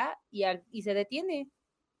que sea y se detiene.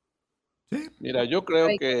 ¿Sí? Mira, yo creo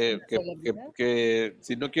que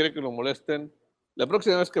si no quiere que lo molesten, la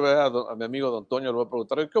próxima vez que vea a mi amigo Don Toño le voy a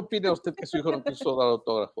preguntar, ¿qué opina usted que su hijo no quiso dar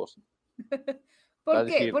autógrafos? ¿Por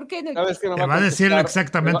qué? ¿Por qué no? Te va a decir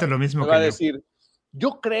exactamente lo mismo que yo. Va a decir,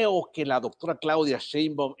 yo creo que la doctora Claudia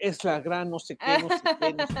Sheinbaum es la gran no sé qué, no sé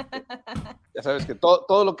qué, no sé qué. Ya sabes que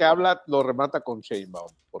todo lo que habla lo remata con Sheinbaum,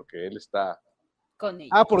 porque él está... Con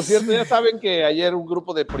ella. Ah, por cierto, ya saben que ayer un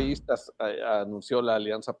grupo de priistas anunció la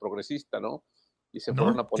Alianza Progresista, ¿no? Y se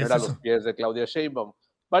fueron a poner a los pies de Claudia Sheinbaum.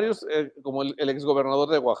 Varios, como el exgobernador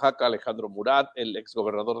de Oaxaca, Alejandro Murat, el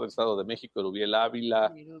exgobernador del Estado de México, Erubiel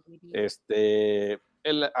Ávila,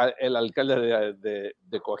 el alcalde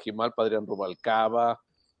de Coajimalpa, Adrián Rubalcaba,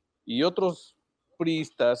 y otros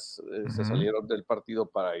priistas se salieron del partido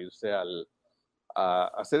para irse a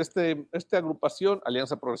hacer esta agrupación,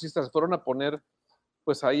 Alianza Progresista, se fueron a poner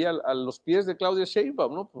pues ahí a los pies de Claudia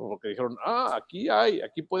Sheinbaum, ¿no? Porque dijeron,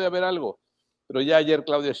 aquí puede haber algo. Pero ya ayer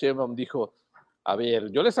Claudia Sheinbaum dijo, a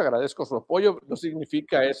ver, yo les agradezco su apoyo, no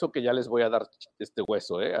significa eso que ya les voy a dar este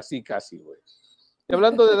hueso, ¿eh? Así casi, güey. Y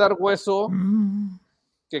hablando de dar hueso,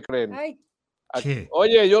 ¿qué creen? ¿Qué?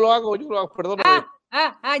 Oye, yo lo hago, perdóname.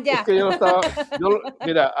 Ya. Es que yo no estaba...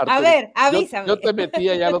 mira, Arturo, a ver, avísame. Yo te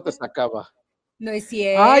metía, ya no te sacaba. No es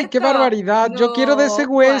cierto. ¡Ay, qué barbaridad! No, yo quiero de ese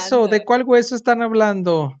hueso. ¿cuándo? ¿De cuál hueso están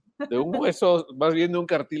hablando? De un hueso, más bien de un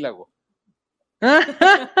cartílago.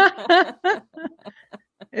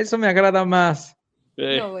 Eso me agrada más.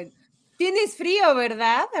 No, bueno. Tienes frío,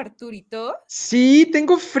 ¿verdad, Arturito? Sí,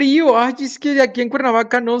 tengo frío. Ay, es que aquí en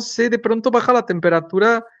Cuernavaca, no sé, de pronto baja la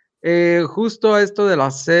temperatura justo a esto de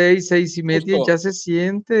las 6:30, y ya se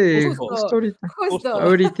siente. Justo ahorita.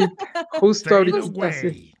 Justo ahorita.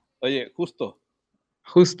 Sí. Oye,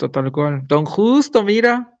 Justo, tal cual. Don Justo,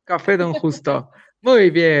 mira, café Don Justo. Muy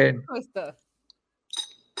bien. Justo.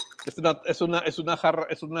 Es una jarra,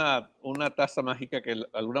 es una taza mágica que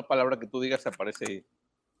alguna palabra que tú digas aparece ahí.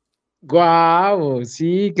 ¡Guau!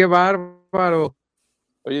 Sí, qué bárbaro.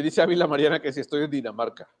 Oye, dice Ávila Mariana que si estoy en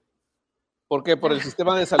Dinamarca. ¿Por qué? ¿Por el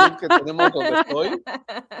sistema de salud que tenemos donde estoy?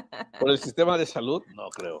 ¿Por el sistema de salud? No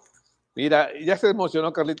creo. Mira, ya se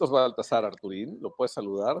emocionó Carlitos Baltasar, Arturín. ¿Lo puedes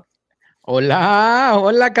saludar?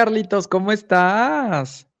 Hola Carlitos, ¿cómo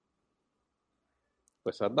estás?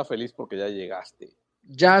 Pues anda feliz porque ya llegaste.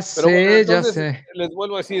 Ya sé. Les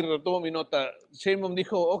vuelvo a decir, retomo mi nota. Sheinbaum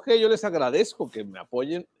dijo, ok, yo les agradezco que me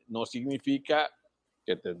apoyen, no significa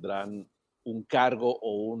que tendrán un cargo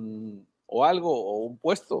o algo, o un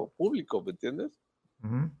puesto público, ¿me entiendes?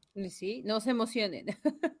 Sí, no se emocionen.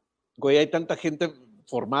 Güey, hay tanta gente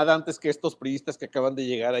formada antes que estos priistas que acaban de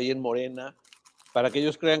llegar ahí en Morena, para que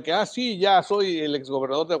ellos crean que, sí, ya soy el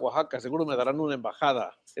exgobernador de Oaxaca, seguro me darán una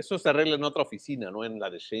embajada. Eso se arregla en otra oficina, no en la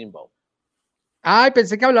de Sheinbaum. Ay,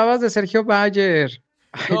 pensé que hablabas de Sergio Bayer.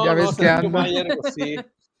 Ay, no, ya ves que Sergio anda. Mayer, pues, sí.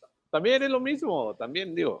 También es lo mismo,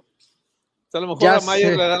 también digo. O sea, a lo mejor Ya a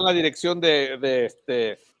Mayer sé. le dan la dirección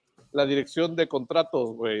la dirección de contratos,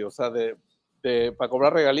 güey, o sea, para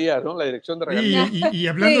cobrar regalías, ¿no? La dirección de regalías. Y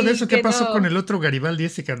hablando de eso, ¿qué pasó no. con el otro Garibaldi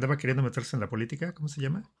ese que andaba queriendo meterse en la política? ¿Cómo se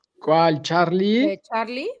llama? ¿Cuál, Charlie?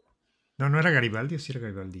 ¿Charlie? No era Garibaldi, o sí era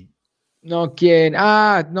Garibaldi. No, ¿quién?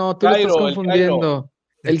 No, tú lo estás confundiendo.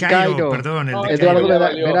 El Cairo. Perdón, el de Eduardo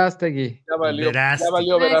Cairo. Verástegui. Ya valió Ese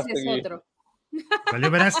Verástegui. es otro.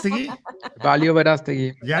 ¿Valió Verástegui? Valió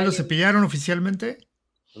Verástegui. ¿Ya lo cepillaron oficialmente?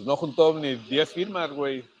 Pues no juntó ni 10 firmas,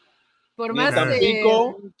 güey. Por Ni en más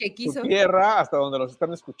Tampico, que quiso. su tierra, hasta donde los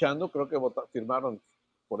están escuchando, creo que firmaron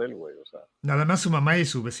por él, güey. O sea. Nada más su mamá y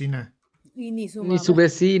su vecina. Y ni su Ni su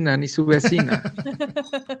vecina.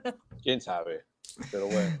 ¿Quién sabe? Pero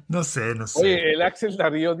bueno. No sé. Oye, el Axel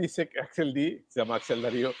Darío dice que Axel D, se llama Axel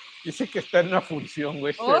Darío, dice que está en una función,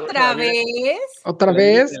 güey. ¿Otra vez? ¿Otra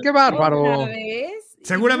vez? ¡Qué bárbaro! ¿Otra vez?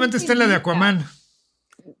 Seguramente está en la de Aquaman.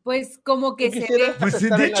 Pues como que se ve. Pues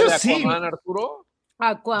de hecho sí. Aquaman, Arturo?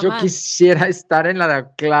 Aquaman. Yo quisiera estar en la de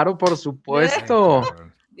Claro, por supuesto.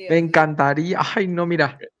 Me encantaría. Ay, no,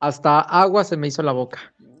 mira, hasta agua se me hizo la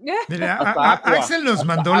boca. Mira, Axel nos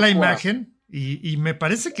mandó la imagen y me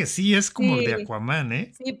parece que sí es como de Aquaman,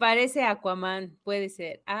 ¿eh? Sí, parece Aquaman, puede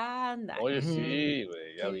ser. Anda. Oye, sí,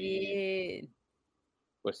 güey, ya vi. Bien.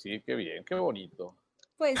 Pues sí, qué bien, qué bonito.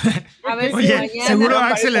 Pues, a ver Oye, si mañana. seguro a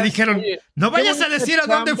Axel le dijeron, oye, no vayas a bonita decir a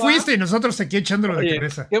dónde chamba. fuiste y nosotros aquí echándolo de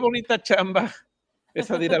cabeza. Qué bonita chamba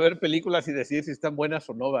esa de ir a ver películas y decir si están buenas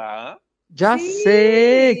o no, ¿va? Ya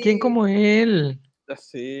sé, ¿quién como él?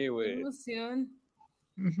 Sí, güey. Qué emoción.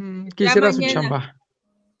 Quisiera su mañana. chamba.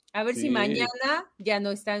 A ver si mañana ya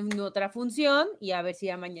no está en otra función y a ver si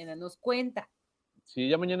ya mañana nos cuenta. Sí,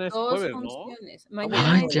 ya mañana es 2 jueves, funciones. ¿no?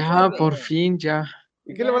 Mañana Ay, es ya, jueves. por fin, ya.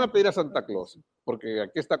 ¿Y qué le van a pedir a Santa Claus? Porque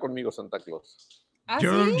aquí está conmigo Santa Claus. ¿Ah,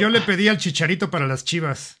 Yo, sí? yo le pedí al Chicharito para las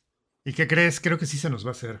Chivas. ¿Y qué crees? Creo que sí se nos va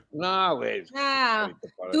a hacer. No, güey. Ah,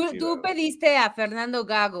 tú pediste a Fernando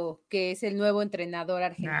Gago, que es el nuevo entrenador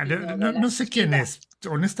argentino. No sé quién es.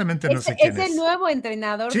 Honestamente no sé quién es. Es el nuevo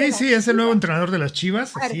entrenador. Sí, sí, es el nuevo entrenador de las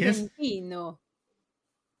Chivas. Así es. Argentino.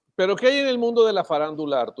 Pero ¿qué hay en el mundo de la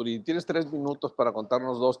farándula, Arturi? Tienes 3 minutos para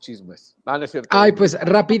contarnos 2 chismes. No es cierto. Ay, pues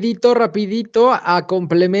rapidito, a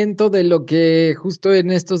complemento de lo que justo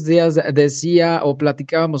en estos días decía o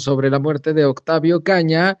platicábamos sobre la muerte de Octavio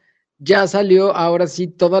Caña, ya salió ahora sí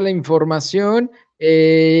toda la información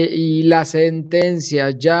y la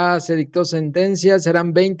sentencia, ya se dictó sentencia,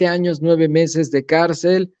 serán 20 años, 9 meses de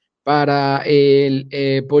cárcel para el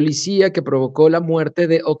policía que provocó la muerte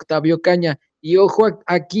de Octavio Caña. Y ojo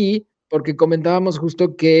aquí, porque comentábamos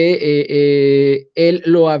justo que él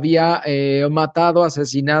lo había matado,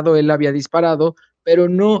 asesinado, él había disparado, pero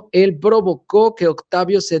no, él provocó que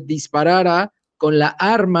Octavio se disparara con la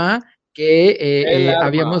arma que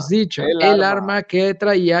habíamos dicho, el arma que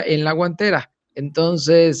traía en la guantera.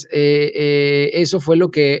 Entonces, eso fue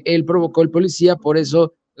lo que él provocó el policía, por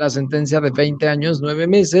eso la sentencia de 20 años, 9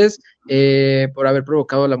 meses, por haber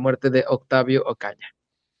provocado la muerte de Octavio Ocaña.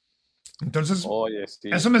 Entonces, sí.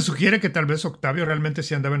 Eso me sugiere que tal vez Octavio realmente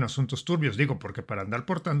sí andaba en asuntos turbios, digo, porque para andar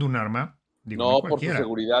portando un arma, digo, no por su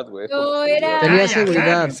seguridad, güey. No, era... Tenía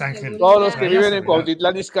seguridad. Todos los que viven en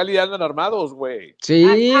Cuautitlán Izcalli andan armados, güey. Sí,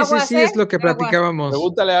 sí, es lo que platicábamos.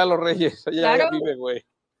 Pregúntale a los Reyes, allá Claro. vive, güey.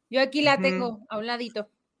 Yo aquí la tengo, a un ladito.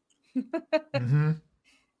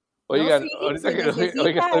 Oigan, ahorita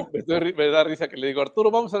que me da risa que le digo, Arturo,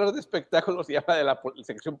 vamos a hablar de espectáculos y habla de la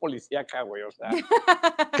sección policíaca, güey, o sea.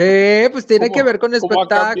 ¿Qué? Pues tiene que ver con espectáculos.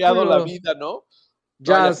 ¿Cómo ha cambiado la vida, no?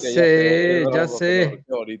 Ya sé.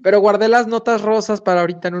 Pero guardé las notas rosas para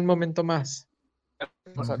ahorita en un momento más.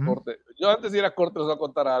 Vamos a corte. Yo antes de ir a corte les voy a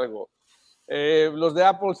contar algo. Los de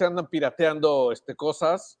Apple se andan pirateando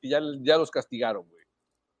cosas y ya los castigaron, güey.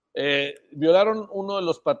 Violaron uno de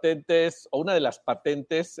los patentes, o una de las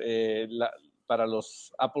patentes para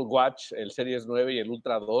los Apple Watch, el Series 9 y el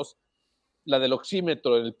Ultra 2, la del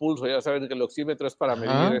oxímetro, el pulso. Ya saben que el oxímetro es para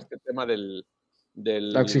medir este tema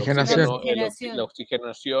la oxigenación. La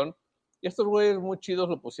oxigenación. Y estos güeyes muy chidos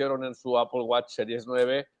lo pusieron en su Apple Watch Series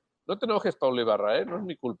 9. No te enojes, Pablo Ibarra, no es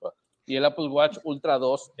mi culpa. Y el Apple Watch Ultra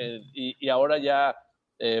 2, y ahora ya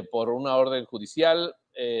por una orden judicial,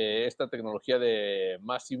 esta tecnología de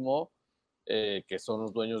Máximo, que son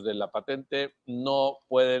los dueños de la patente, no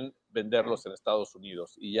pueden venderlos en Estados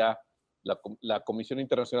Unidos. Y ya la Comisión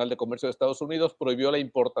Internacional de Comercio de Estados Unidos prohibió la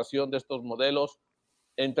importación de estos modelos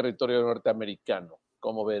en territorio norteamericano.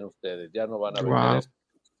 ¿Cómo ven ustedes? Ya no van a vender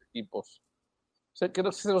estos equipos. O sea, que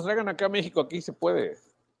se los traigan acá a México, aquí se puede.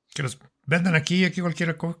 Que los vendan aquí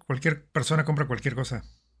cualquier persona compra cualquier cosa.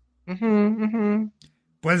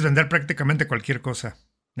 Puedes vender prácticamente cualquier cosa.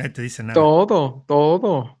 Nadie te dice nada. Todo.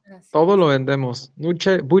 Todo lo vendemos.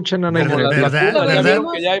 Buchen a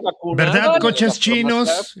 ¿Verdad, coches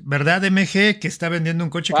chinos? ¿Verdad, MG, que está vendiendo un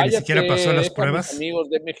coche que ni siquiera pasó las pruebas? Mis amigos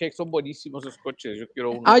de MG son buenísimos esos coches. Yo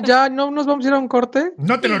quiero uno. Ya, ¿no nos vamos a ir a un corte?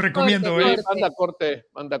 No te lo recomiendo,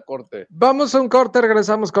 Manda corte. Vamos a un corte,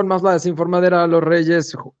 regresamos con más la desinformadera a los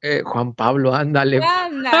Reyes. Juan Pablo, ándale.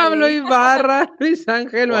 Pablo Ibarra, Luis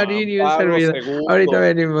Ángel Marín y un servidor. Ahorita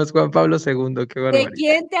venimos, Juan Pablo II, qué barbaridad. ¿De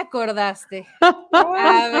quién te acordaste?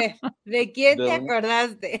 A ver, ¿de quién te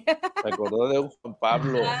acordaste? Me acordé de un Juan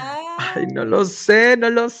Pablo. Ay, no lo sé,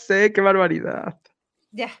 qué barbaridad.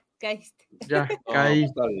 Ya, caíste. Ya, caí.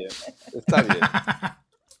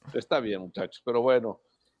 Está bien, muchachos, pero bueno.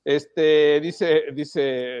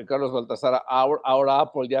 Dice Carlos Baltasar, ahora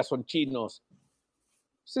Apple ya son chinos.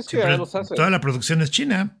 Pues es que ya los hacen. Toda la producción es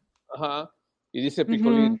china. Ajá. Y dice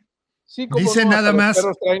Picolín, sí, como dice no, nada más. Los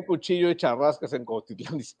perros traen cuchillo y charrascas en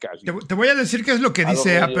Cuautitlán Izcalli. Te voy a decir qué es lo que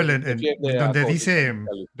dice Apple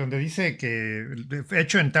donde dice que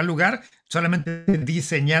hecho en tal lugar, solamente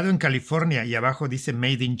diseñado en California y abajo dice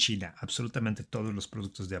Made in China. Absolutamente todos los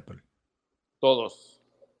productos de Apple. Todos,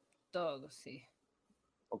 sí.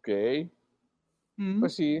 Ok.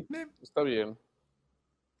 Pues sí, está bien.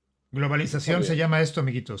 Globalización se llama esto,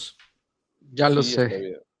 amiguitos. Ya lo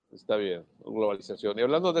sé. Está bien, globalización. Y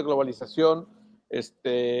hablando de globalización,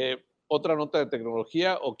 ¿otra nota de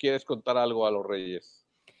tecnología o quieres contar algo a los Reyes?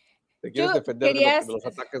 ¿Te quieres defender de los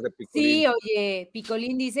ataques de Picolín? Sí, oye,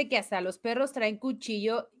 Picolín dice que hasta los perros traen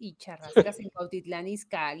cuchillo y charrascas en Cuautitlán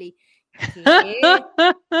Izcalli. ¿Qué?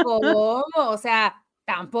 ¿Cómo? O sea,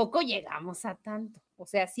 tampoco llegamos a tanto. O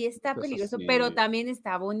sea, sí está peligroso, pero también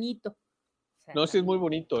está bonito. O sea, no, sí es muy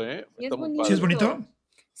bonito, ¿eh? Sí es bonito. ¿Sí es bonito?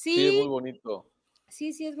 Sí, es muy bonito.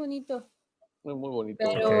 Sí es bonito. Es muy bonito.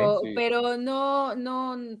 Pero no,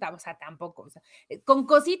 o sea, tampoco. O sea, con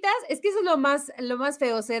cositas, es que eso es lo más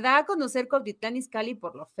feo. Se da a conocer Cuautitlán Izcalli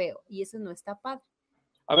por lo feo, y eso no está padre.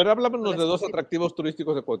 A ver, háblanos de dos atractivos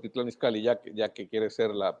turísticos de Cuautitlán Izcalli, ya que quieres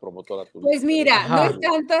ser la promotora turística. Pues mira, no es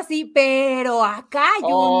tanto así, pero acá hay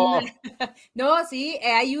una. No, sí,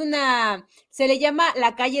 hay una. Se le llama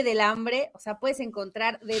la calle del hambre. O sea, puedes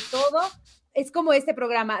encontrar de todo. Es como este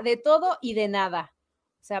programa, de todo y de nada.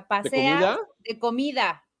 O sea, paseas de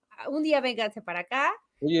comida. Un día vénganse para acá.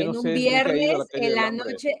 Oye, un viernes en la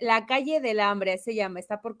noche, la calle del hambre se llama,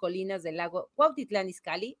 está por Colinas del Lago, Cuautitlán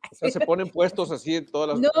Izcalli. O sea, se ponen puestos así en todas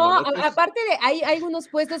las. No, aparte hay algunos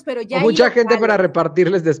puestos, pero ya. Mucha gente para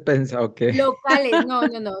repartirles despensa, ¿ok? Locales, no,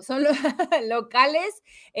 son locales.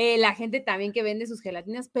 La gente también que vende sus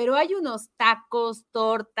gelatinas, pero hay unos tacos,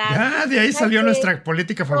 tortas. De ahí salió nuestra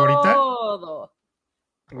política favorita. Todo.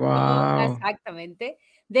 Wow. Exactamente.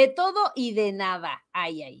 De todo y de nada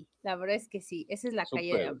hay ahí. La verdad es que sí, esa es la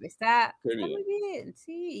calle del hambre. Está muy bien,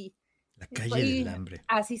 sí. La calle del hambre.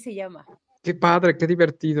 Así se llama. Qué padre, qué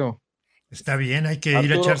divertido. Está bien, hay que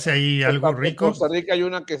ir a echarse ahí algo rico. En Costa Rica hay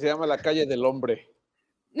una que se llama la calle del hombre.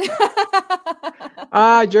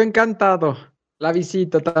 Yo encantado. La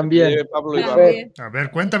visito también. Pablo Ibarra. A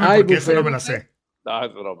ver, cuéntame porque eso no me la sé. No,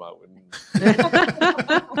 es broma, güey.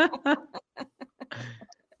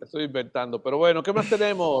 Estoy inventando, pero bueno, ¿qué más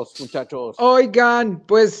tenemos, muchachos? Oigan,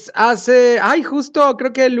 pues justo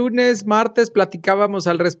creo que el lunes, martes platicábamos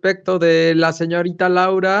al respecto de la señorita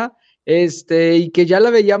Laura, y que ya la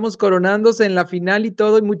veíamos coronándose en la final y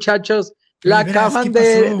todo, y muchachos, la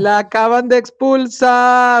acaban de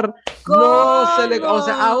expulsar. ¿Cómo? O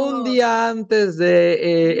sea, a un día antes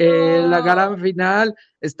de la gran final,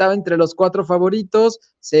 estaba entre los 4 favoritos,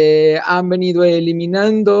 se han venido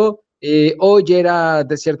eliminando. Hoy era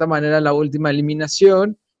de cierta manera la última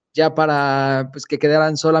eliminación, ya para pues, que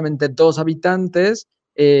quedaran solamente 2 habitantes,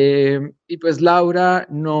 y pues Laura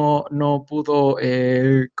no pudo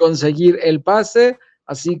conseguir el pase,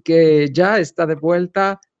 así que ya está de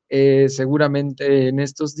vuelta seguramente en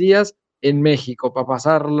estos días en México para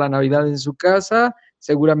pasar la Navidad en su casa,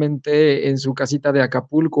 seguramente en su casita de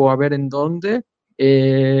Acapulco, a ver en dónde,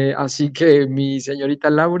 así que mi señorita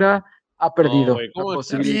Laura ha perdido la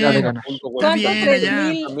posibilidad de ganar. Está bien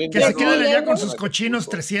allá. Que se queden allá con sus cochinos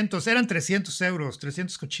 300. Eran 300 euros.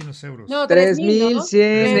 300 cochinos euros. No,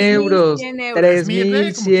 3,100 euros.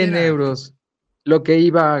 3,100 euros. Lo que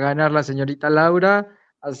iba a ganar la señorita Laura.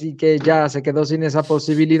 Así que ya se quedó sin esa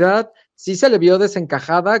posibilidad. Sí se le vio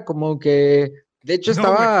desencajada, como que. De hecho,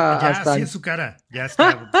 estaba hasta. Sí, en su cara. Ya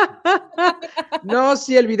está. No,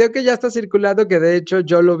 sí, el video que ya está circulando, que de hecho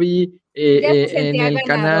yo lo vi en el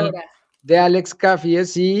canal de Alex Caffie,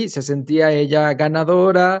 sí, se sentía ella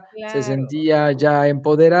ganadora, se sentía ya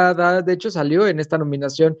empoderada, de hecho salió en esta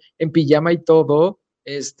nominación en pijama y todo,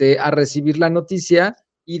 a recibir la noticia,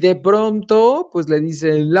 y de pronto, pues le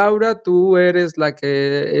dicen, Laura, tú eres la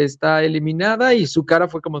que está eliminada, y su cara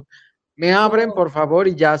fue como, me abren, por favor,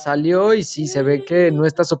 y ya salió, y sí, se ve que no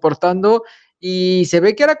está soportando, y se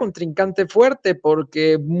ve que era contrincante fuerte,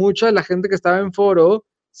 porque mucha de la gente que estaba en foro,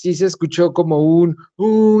 sí se escuchó como un,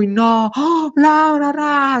 uy, no, oh,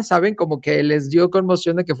 Laura, ¿saben? Como que les dio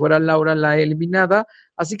conmoción de que fuera Laura la eliminada,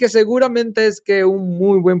 así que seguramente es que un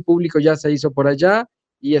muy buen público ya se hizo por allá,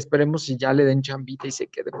 y esperemos si ya le den chambita y se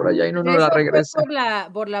quede por allá y no la Eso fue regrese.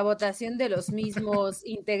 por la votación de los mismos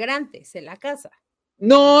integrantes en la casa.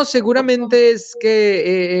 No, seguramente es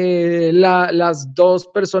que las dos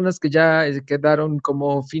personas que ya quedaron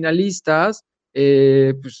como finalistas,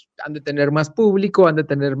 pues han de tener más público, han de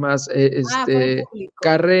tener más Fue público.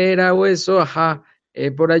 carrera o eso, ajá,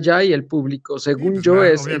 por allá, y el público, según pues yo,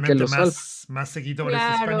 es el que obviamente lo salva. más seguidores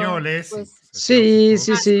Claro, españoles. pues, Sí,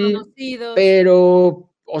 más conocidos. pero,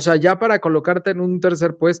 o sea, ya para colocarte en un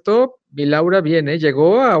tercer puesto, mi Laura viene,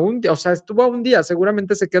 llegó a un día, o sea, estuvo a un día,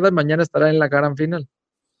 seguramente se queda, mañana estará en la gran final.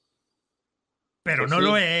 Pero Pues no sí.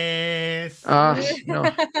 lo es. No.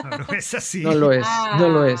 No lo es así. No lo es, no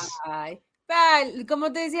lo es.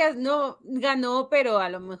 Como te decías, no ganó, pero a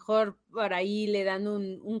lo mejor por ahí le dan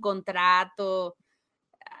un contrato.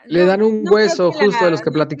 Le dan un No creo hueso que justo de los que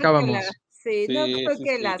no creo que platicábamos. no Sí, creo sí,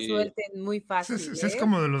 que la sí. suelten muy fácil. Es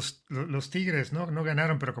como de los Tigres, ¿no? No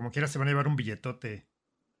ganaron, pero como quiera se van a llevar un billetote.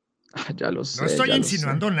 Ya lo sé. No estoy ya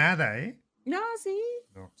insinuando nada, ¿eh? No, sí.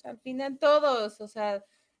 No. O sea, al final todos, o sea,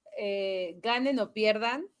 ganen o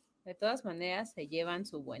pierdan, de todas maneras se llevan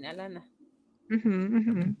su buena lana.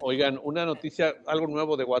 Oigan, una noticia, algo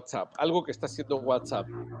nuevo de WhatsApp, algo que está haciendo WhatsApp.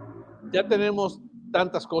 Ya tenemos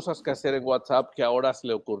tantas cosas que hacer en WhatsApp que ahora se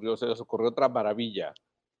les ocurrió otra maravilla.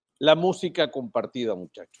 La música compartida,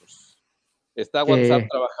 muchachos. Está WhatsApp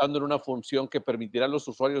trabajando en una función que permitirá a los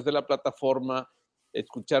usuarios de la plataforma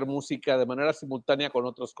escuchar música de manera simultánea con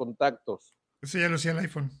otros contactos. Eso ya lo hacía el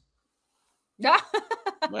iPhone.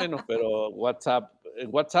 Bueno, pero ¿en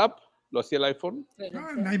WhatsApp lo hacía el iPhone?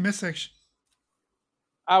 No, en iMessage.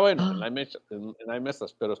 Bueno, en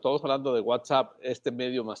iMessage, pero estamos hablando de WhatsApp, este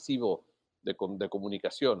medio masivo de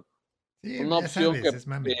comunicación. Sí, Una opción sabes,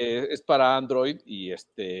 que es para Android y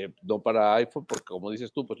no para iPhone, porque como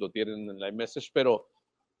dices tú, pues lo tienen en iMessage, pero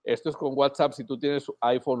esto es con WhatsApp. Si tú tienes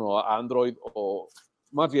iPhone o Android, o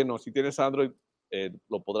más bien, si tienes Android,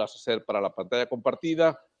 lo podrás hacer para la pantalla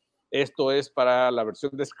compartida. Esto es para la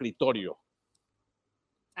versión de escritorio.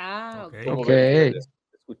 Ok.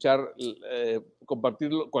 Escuchar,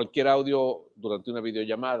 compartir cualquier audio durante una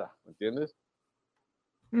videollamada, ¿me entiendes?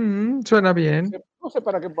 Suena bien. No sé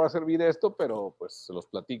para qué pueda servir esto, pero pues se los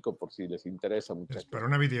platico por si les interesa, muchachos. Para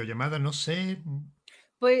una videollamada, no sé.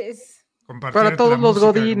 Pues para todos los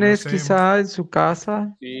godines, quizá en su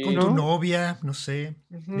casa. Sí. Con tu novia, no sé.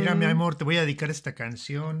 Mira, mi amor, te voy a dedicar esta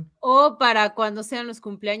canción. O para cuando sean los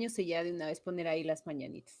cumpleaños y ya de una vez poner ahí las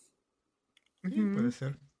mañanitas. Sí, puede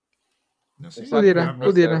ser. No sé.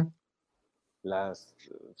 Pudiera.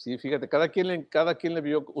 Sí, fíjate, cada quien le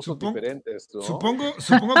vio usos diferentes, ¿no? Supongo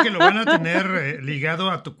que lo van a tener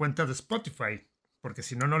ligado a tu cuenta de Spotify, porque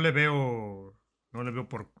si no, no le veo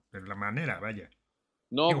por la manera, vaya.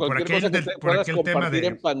 No, digo, cualquier cosa que puedas compartir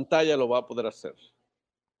en pantalla lo va a poder hacer.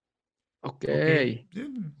 Okay.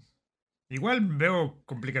 Igual veo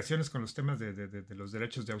complicaciones con los temas de los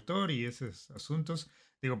derechos de autor y esos asuntos.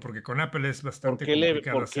 Digo, porque con Apple es bastante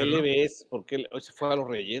complicado ¿Por qué le ves? ¿Por qué se fue a los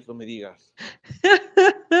Reyes? No me digas.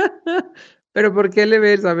 Pero ¿por qué le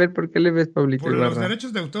ves? A ver, ¿por qué le ves, Pablito? Por los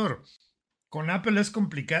derechos de autor. Con Apple es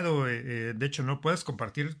complicado. De hecho, no puedes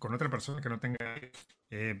compartir con otra persona que no tenga.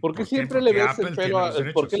 ¿Por qué siempre le ves el pelo?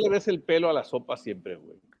 ¿Por qué le ves el pelo a la sopa siempre,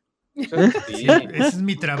 güey? Sí, ese es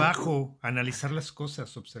mi trabajo, analizar las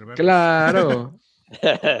cosas, observar. Claro.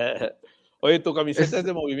 Oye, ¿tu camiseta es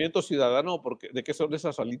de Movimiento Ciudadano? ¿De qué son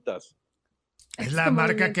esas alitas? Es la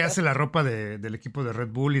marca que hace la ropa del equipo de Red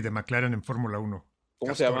Bull y de McLaren en Fórmula 1.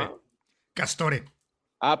 ¿Cómo se llama? Castore.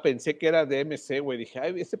 Pensé que era de MC, güey. Dije,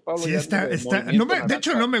 ese Pablo sí, ya está. De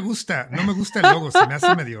hecho, no me gusta el logo, se me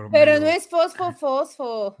hace medio. Pero no es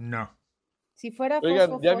fosfo. No. Si fuera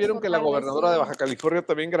Oigan, ¿ya vieron que la gobernadora de Baja California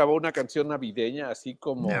también grabó una canción navideña, así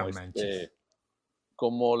como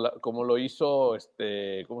como lo hizo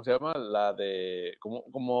 ¿cómo se llama? La de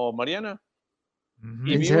como Mariana.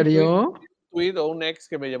 Y ¿en serio? Un tweet o un ex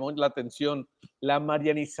que me llamó la atención, la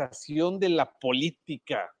marianización de la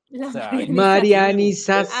política.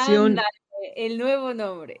 Marianización. Ándale, el nuevo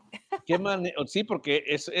nombre. Sí, porque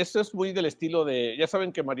eso es muy del estilo de, ya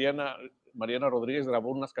saben que Mariana Rodríguez grabó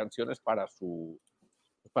unas canciones para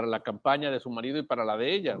la campaña de su marido y para la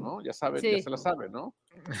de ella, ¿no? Ya saben, ya se la saben, ¿no?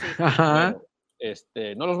 Ajá. Bueno,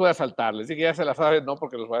 No los voy a saltar, les dije ya se las saben, no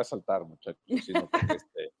porque los voy a saltar, muchachos, sino porque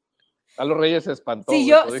a los Reyes se espantó. Si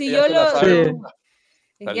yo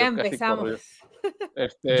ya empezamos.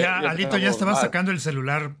 Ya Alito ya estaba sacando el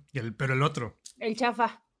celular, pero el otro. El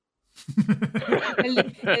chafa.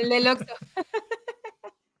 el del Oxxo.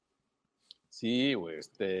 Sí, güey,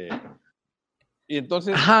 y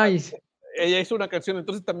entonces ella hizo una canción,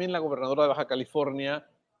 entonces también la gobernadora de Baja California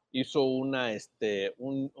hizo un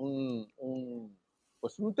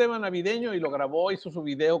tema navideño y lo grabó, hizo su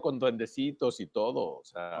video con duendecitos y todo, o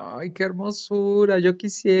sea. Ay, qué hermosura, yo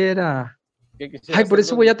quisiera. Ay, por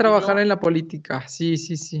eso voy a trabajar en la política, sí.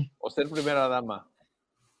 O ser primera dama.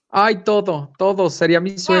 Ay, todo sería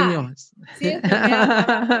mi sueño. Sí, es primera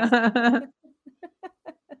dama, pues.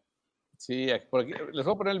 Sí, por aquí, les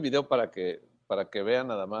voy a poner el video para que vean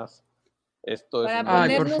nada más. Para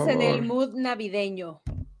ponernos en el mood navideño.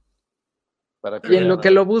 Y en lo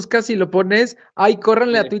que lo buscas y lo pones,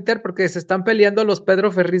 córranle a Twitter porque se están peleando los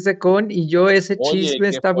Pedro Ferriz de Con y ese chisme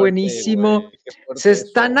está buenísimo. Se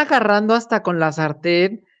están agarrando hasta con la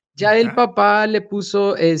sartén. Ya el papá le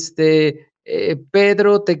puso,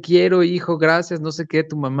 Pedro, te quiero, hijo, gracias, no sé qué,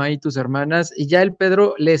 tu mamá y tus hermanas. Y ya el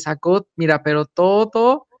Pedro le sacó, mira, pero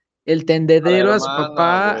todo el tendedero a su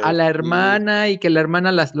papá, a la hermana, y que la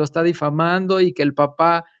hermana lo está difamando y que el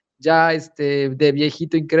papá ya de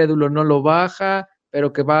viejito incrédulo no lo baja,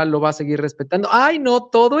 pero que lo va a seguir respetando. Ay, no,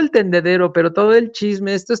 todo el tendedero, pero todo el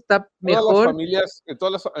chisme, esto está mejor.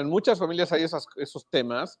 En muchas familias hay esos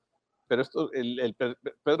temas, pero el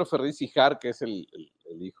Pedro Ferriz Hijar, que es el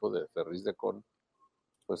hijo de Ferriz de Con,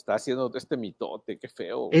 pues está haciendo este mitote, qué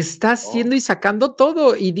feo. Está haciendo y sacando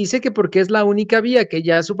todo, y dice que porque es la única vía, que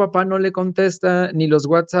ya su papá no le contesta ni los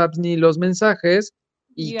WhatsApps ni los mensajes,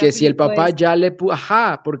 y que si el papá ya le puso,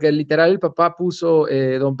 porque literal el papá puso,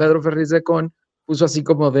 don Pedro Ferriz de Con, puso así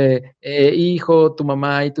como de, hijo, tu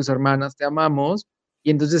mamá y tus hermanas, te amamos,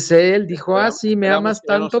 y entonces él dijo, sí, me amas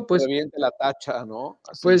tanto, pues, la tacha, ¿no?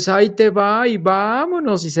 Así. Pues ahí te va y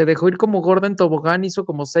vámonos, y se dejó ir como gorda en tobogán, hizo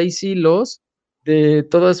como 6 hilos de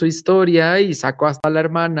toda su historia, y sacó hasta a la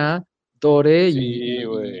hermana, Dore,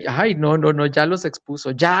 no, ya los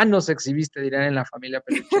expuso, ya nos exhibiste, dirán en la familia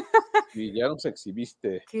Peluche. Sí, ya nos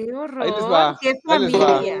exhibiste. ¡Qué horror! Ahí les va. ¡Qué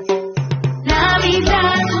familia!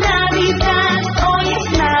 Navidad, Navidad, hoy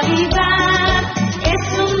es Navidad,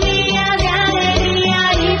 es un día de alegría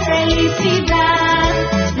y felicidad.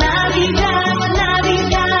 Navidad,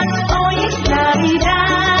 Navidad, hoy es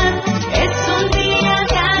Navidad, es un día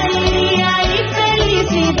de alegría y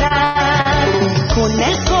felicidad. Con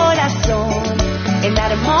el corazón en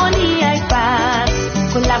armonía y paz,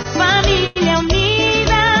 con la familia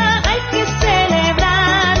unida hay que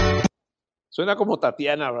celebrar. Suena como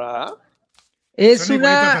Tatiana, ¿verdad? Es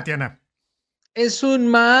un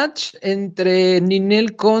match entre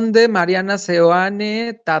Ninel Conde, Mariana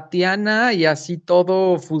Seoane, Tatiana, y así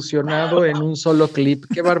todo fusionado en un solo clip.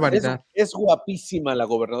 ¡Qué barbaridad! Es guapísima la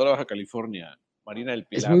gobernadora de Baja California, Marina del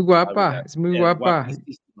Pilar. Es muy guapa, es muy guapa.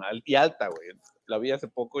 Guapísima y alta, güey. La vi hace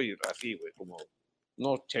poco y así, güey, como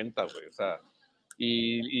unos 80, güey, o sea,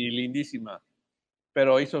 y lindísima.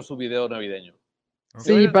 Pero hizo su video navideño.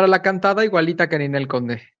 Sí, para la cantada igualita que Ninel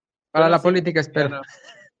Conde. Para la política, espero.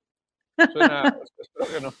 Espero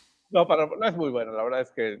que no. No, es muy buena. La verdad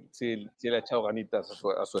es que sí le ha echado ganitas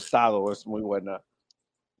a su estado, es muy buena.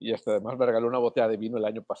 Y además me regaló una botella de vino el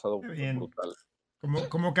año pasado. Bien. Brutal.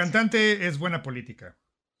 Como cantante es buena política.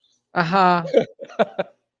 Ajá.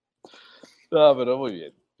 No, pero muy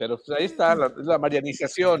bien. Pero pues ahí está la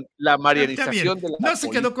marianización. La marianización de la No se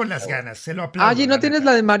quedó con las ganas, se lo aplaudo. ¿Y no tienes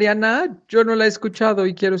la de Mariana? Yo no la he escuchado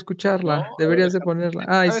y quiero escucharla. No, Deberías de ponerla.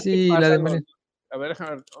 Ay, sí, la de Mariana. A ver, déjame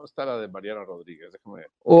ver, ¿dónde está la de Mariana Rodríguez? Déjame ver.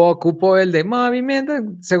 O ocupó el de movimiento,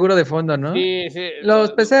 seguro de fondo, ¿no? Sí.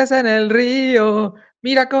 Los peces en el río,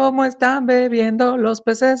 mira cómo están bebiendo los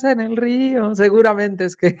peces en el río. Seguramente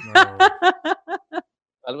es que... No.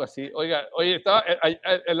 Algo así. Oye, estaba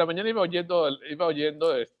en la mañana iba oyendo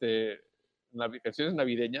canciones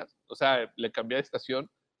navideñas, o sea, le cambié de estación,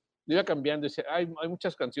 le iba cambiando y decía, hay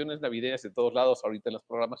muchas canciones navideñas de todos lados ahorita en las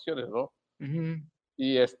programaciones, ¿no? Uh-huh.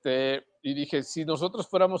 Y dije, si nosotros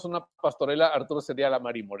fuéramos una pastorela, Arturo sería la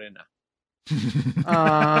Mari Morena.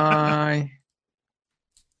 Ay.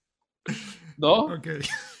 ¿No? Okay.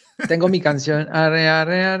 Tengo mi canción. Arre,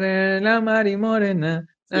 arre, arre, la Mari Morena.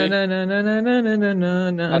 Sí.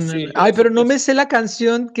 Así, ay, pero no me sé la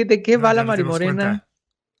canción. ¿De qué va la Mari Morena?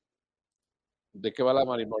 ¿De qué va la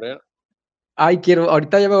Mari Morena? Ay,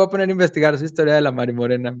 ahorita ya me voy a poner a investigar su historia de la Mari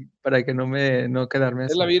Morena para que no quedarme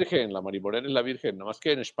así. Es la Virgen, la Mari Morena es la Virgen, nomás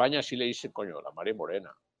que en España sí le dicen, coño, la Mari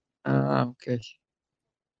Morena. Ah, ok.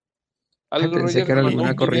 Pensé que era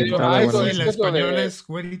alguna corrientada. Sí, la española es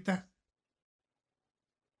güerita.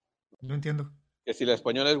 No entiendo. Que si la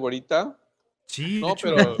española es güerita. Sí, no,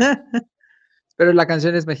 pero... Pero la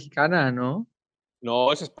canción es mexicana, ¿no?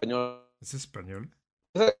 No, es español. ¿Es español?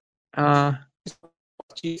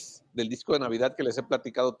 Del disco de Navidad que les he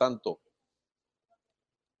platicado tanto.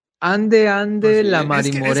 Ande, la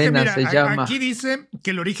Marimorena mira, se llama. Aquí dice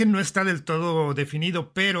que el origen no está del todo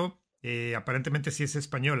definido, pero aparentemente sí es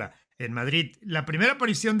española. En Madrid, la primera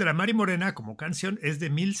aparición de la Marimorena como canción es de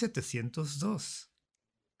 1702.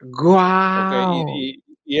 ¡Guau! Okay,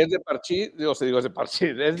 y es de Parchís, es de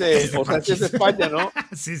Parchís, es de España, ¿no?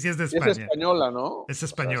 Sí, es de España. Es española, ¿no? Es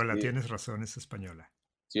española, tienes razón, es española.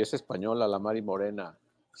 Sí, es española, la Marimorena.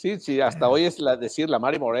 Sí, hasta hoy es decir la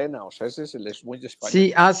Marimorena, o sea, es muy de España.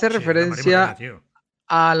 Sí, hace referencia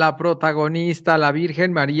a la protagonista, la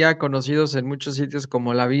Virgen María, conocidos en muchos sitios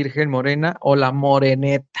como la Virgen Morena o la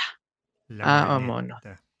Moreneta. Vámonos.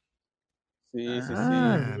 Sí.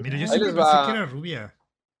 Mira, yo siempre pensé que era rubia.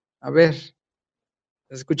 A ver,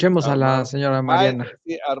 escuchemos a la señora Mariana.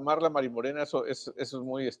 Sí, armar la Marimorena, eso es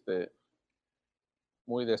muy,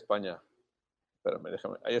 muy de España. Espérame,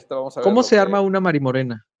 déjame. Ahí está, vamos a ver. ¿Cómo se arma una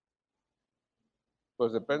Marimorena?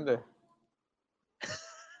 Pues depende.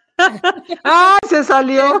 ¡Ah, se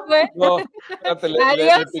salió! No, espérate,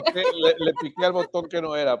 le piqué al botón que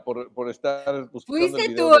no era por estar buscando. Fuiste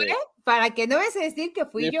el video tú, Para que no vas a decir que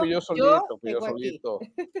fui yo. Fui yo solito.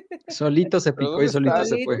 Solito se picó y solito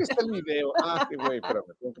se fue. ¿Dónde está el video? Sí, güey,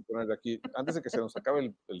 espérame, tengo que ponerle aquí. Antes de que se nos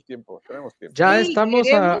acabe el tiempo. Tenemos tiempo. Ya estamos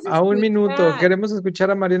a un minuto. Queremos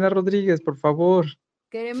escuchar a Mariana Rodríguez, por favor.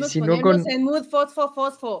 Queremos ponernos en mood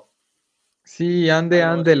fosfo. Sí,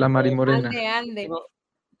 ande la Marimorena. Ande.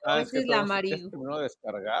 Es que la ¿terminó de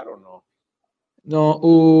descargar o no? No,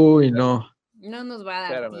 no. No nos va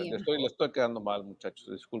a dar tiempo. Le estoy quedando mal, muchachos.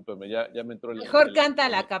 Discúlpenme, ya me entró el... Mejor canta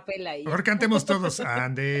la capela ahí. Mejor cantemos todos.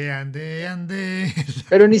 Ande.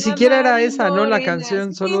 Pero ni siquiera era esa, ¿no? La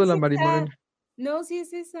canción solo de la Marimorena. No, sí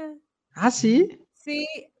es esa. ¿Ah, sí? Sí.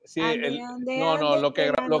 Lo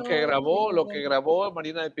que grabó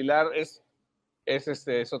Marina de Pilar es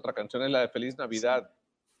otra canción, es la de Feliz Navidad.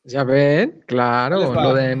 Ya ven, claro,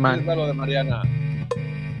 lo de Mariana.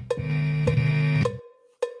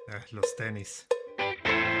 Los tenis.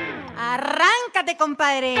 Arráncate,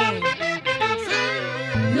 compadre.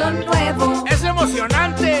 Lo nuevo es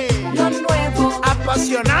emocionante. Lo nuevo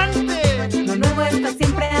apasionante. Lo nuevo está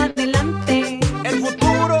siempre adelante. El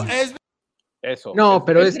futuro es... Eso. No,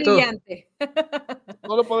 pero esto... brillante.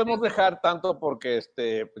 No lo podemos dejar tanto porque,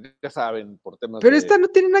 pues, ya saben, por temas Pero esta no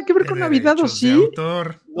tiene nada que ver con Navidad, ¿o sí?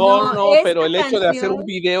 No, pero el hecho de hacer un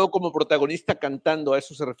video como protagonista cantando, a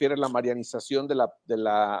eso se refiere la marianización de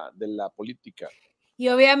la política. Y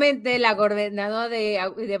obviamente la gobernadora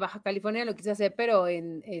de Baja California lo quiso hacer, pero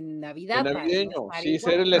en Navidad. En navideño, sí,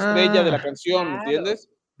 ser la estrella de la canción, claro. ¿Entiendes?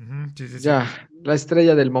 Sí. Ya, la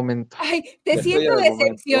estrella del momento. Ay, te siento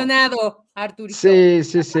decepcionado, Arturito. Sí.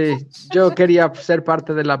 Yo quería ser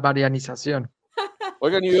parte de la marianización.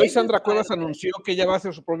 Oigan, y hoy Sandra Cuevas anunció que ella va a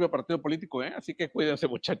hacer su propio partido político, Así que cuídense,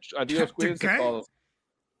 muchachos. Adiós, cuídense todos.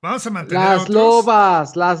 Vamos a mantener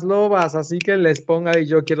las lobas, así que les ponga y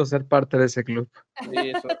yo quiero ser parte de ese club. Sí,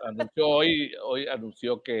 eso anunció hoy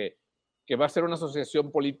anunció que va a ser una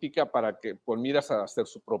asociación política para que, con miras a hacer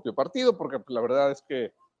su propio partido, porque la verdad es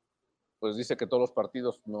que pues dice que todos los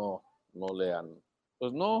partidos no lean.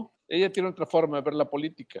 Pues no, ella tiene otra forma de ver la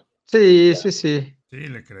política. Sí. Sí,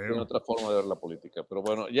 le creo. Tiene otra forma de ver la política. Pero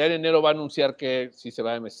bueno, ya en enero va a anunciar que si se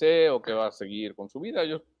va a MC o que va a seguir con su vida.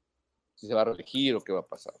 Si se va a reelegir o qué va a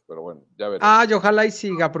pasar. Pero bueno, ya veremos. Y ojalá y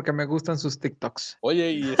siga, porque me gustan sus TikToks.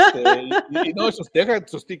 Oye, y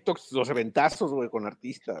sus TikToks, los eventazos, güey, con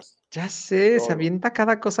artistas. Ya sé, se avienta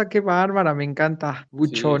cada cosa, qué bárbara, me encanta.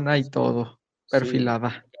 Buchona y todo.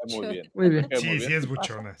 Perfilada. Muy bien. Muy bien. Sí, es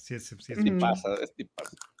buchona. Sí, es tipaza.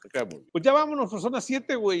 Me cae muy bien. Pues ya vámonos, son las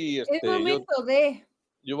 7, güey. Es momento de...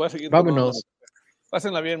 Yo voy a seguir. Vámonos.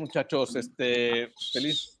 Pásenla bien, muchachos.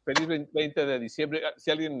 Feliz 20 de diciembre. Si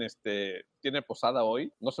alguien tiene posada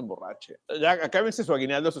hoy, no se emborrache. Ya acábense su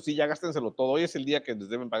aguinaldo, eso sí, ya gástenselo todo. Hoy es el día que les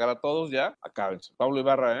deben pagar a todos, ya. Acábense. Pablo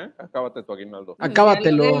Ibarra, acábate tu aguinaldo.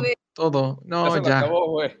 Acábatelo todo. No, ya. Se lo acabó,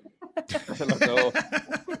 güey. Se lo acabó.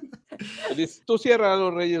 Tú cierra a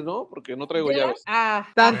los Reyes, ¿no? Porque no traigo llaves.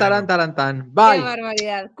 Tan. Bye. Qué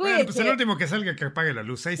barbaridad. Bueno, pues el último que salga que apague la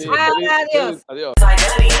luz. Ahí sí. Adiós.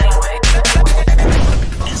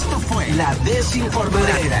 Esto fue La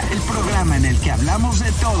Desinformadera, el programa en el que hablamos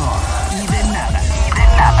de todo y de nada.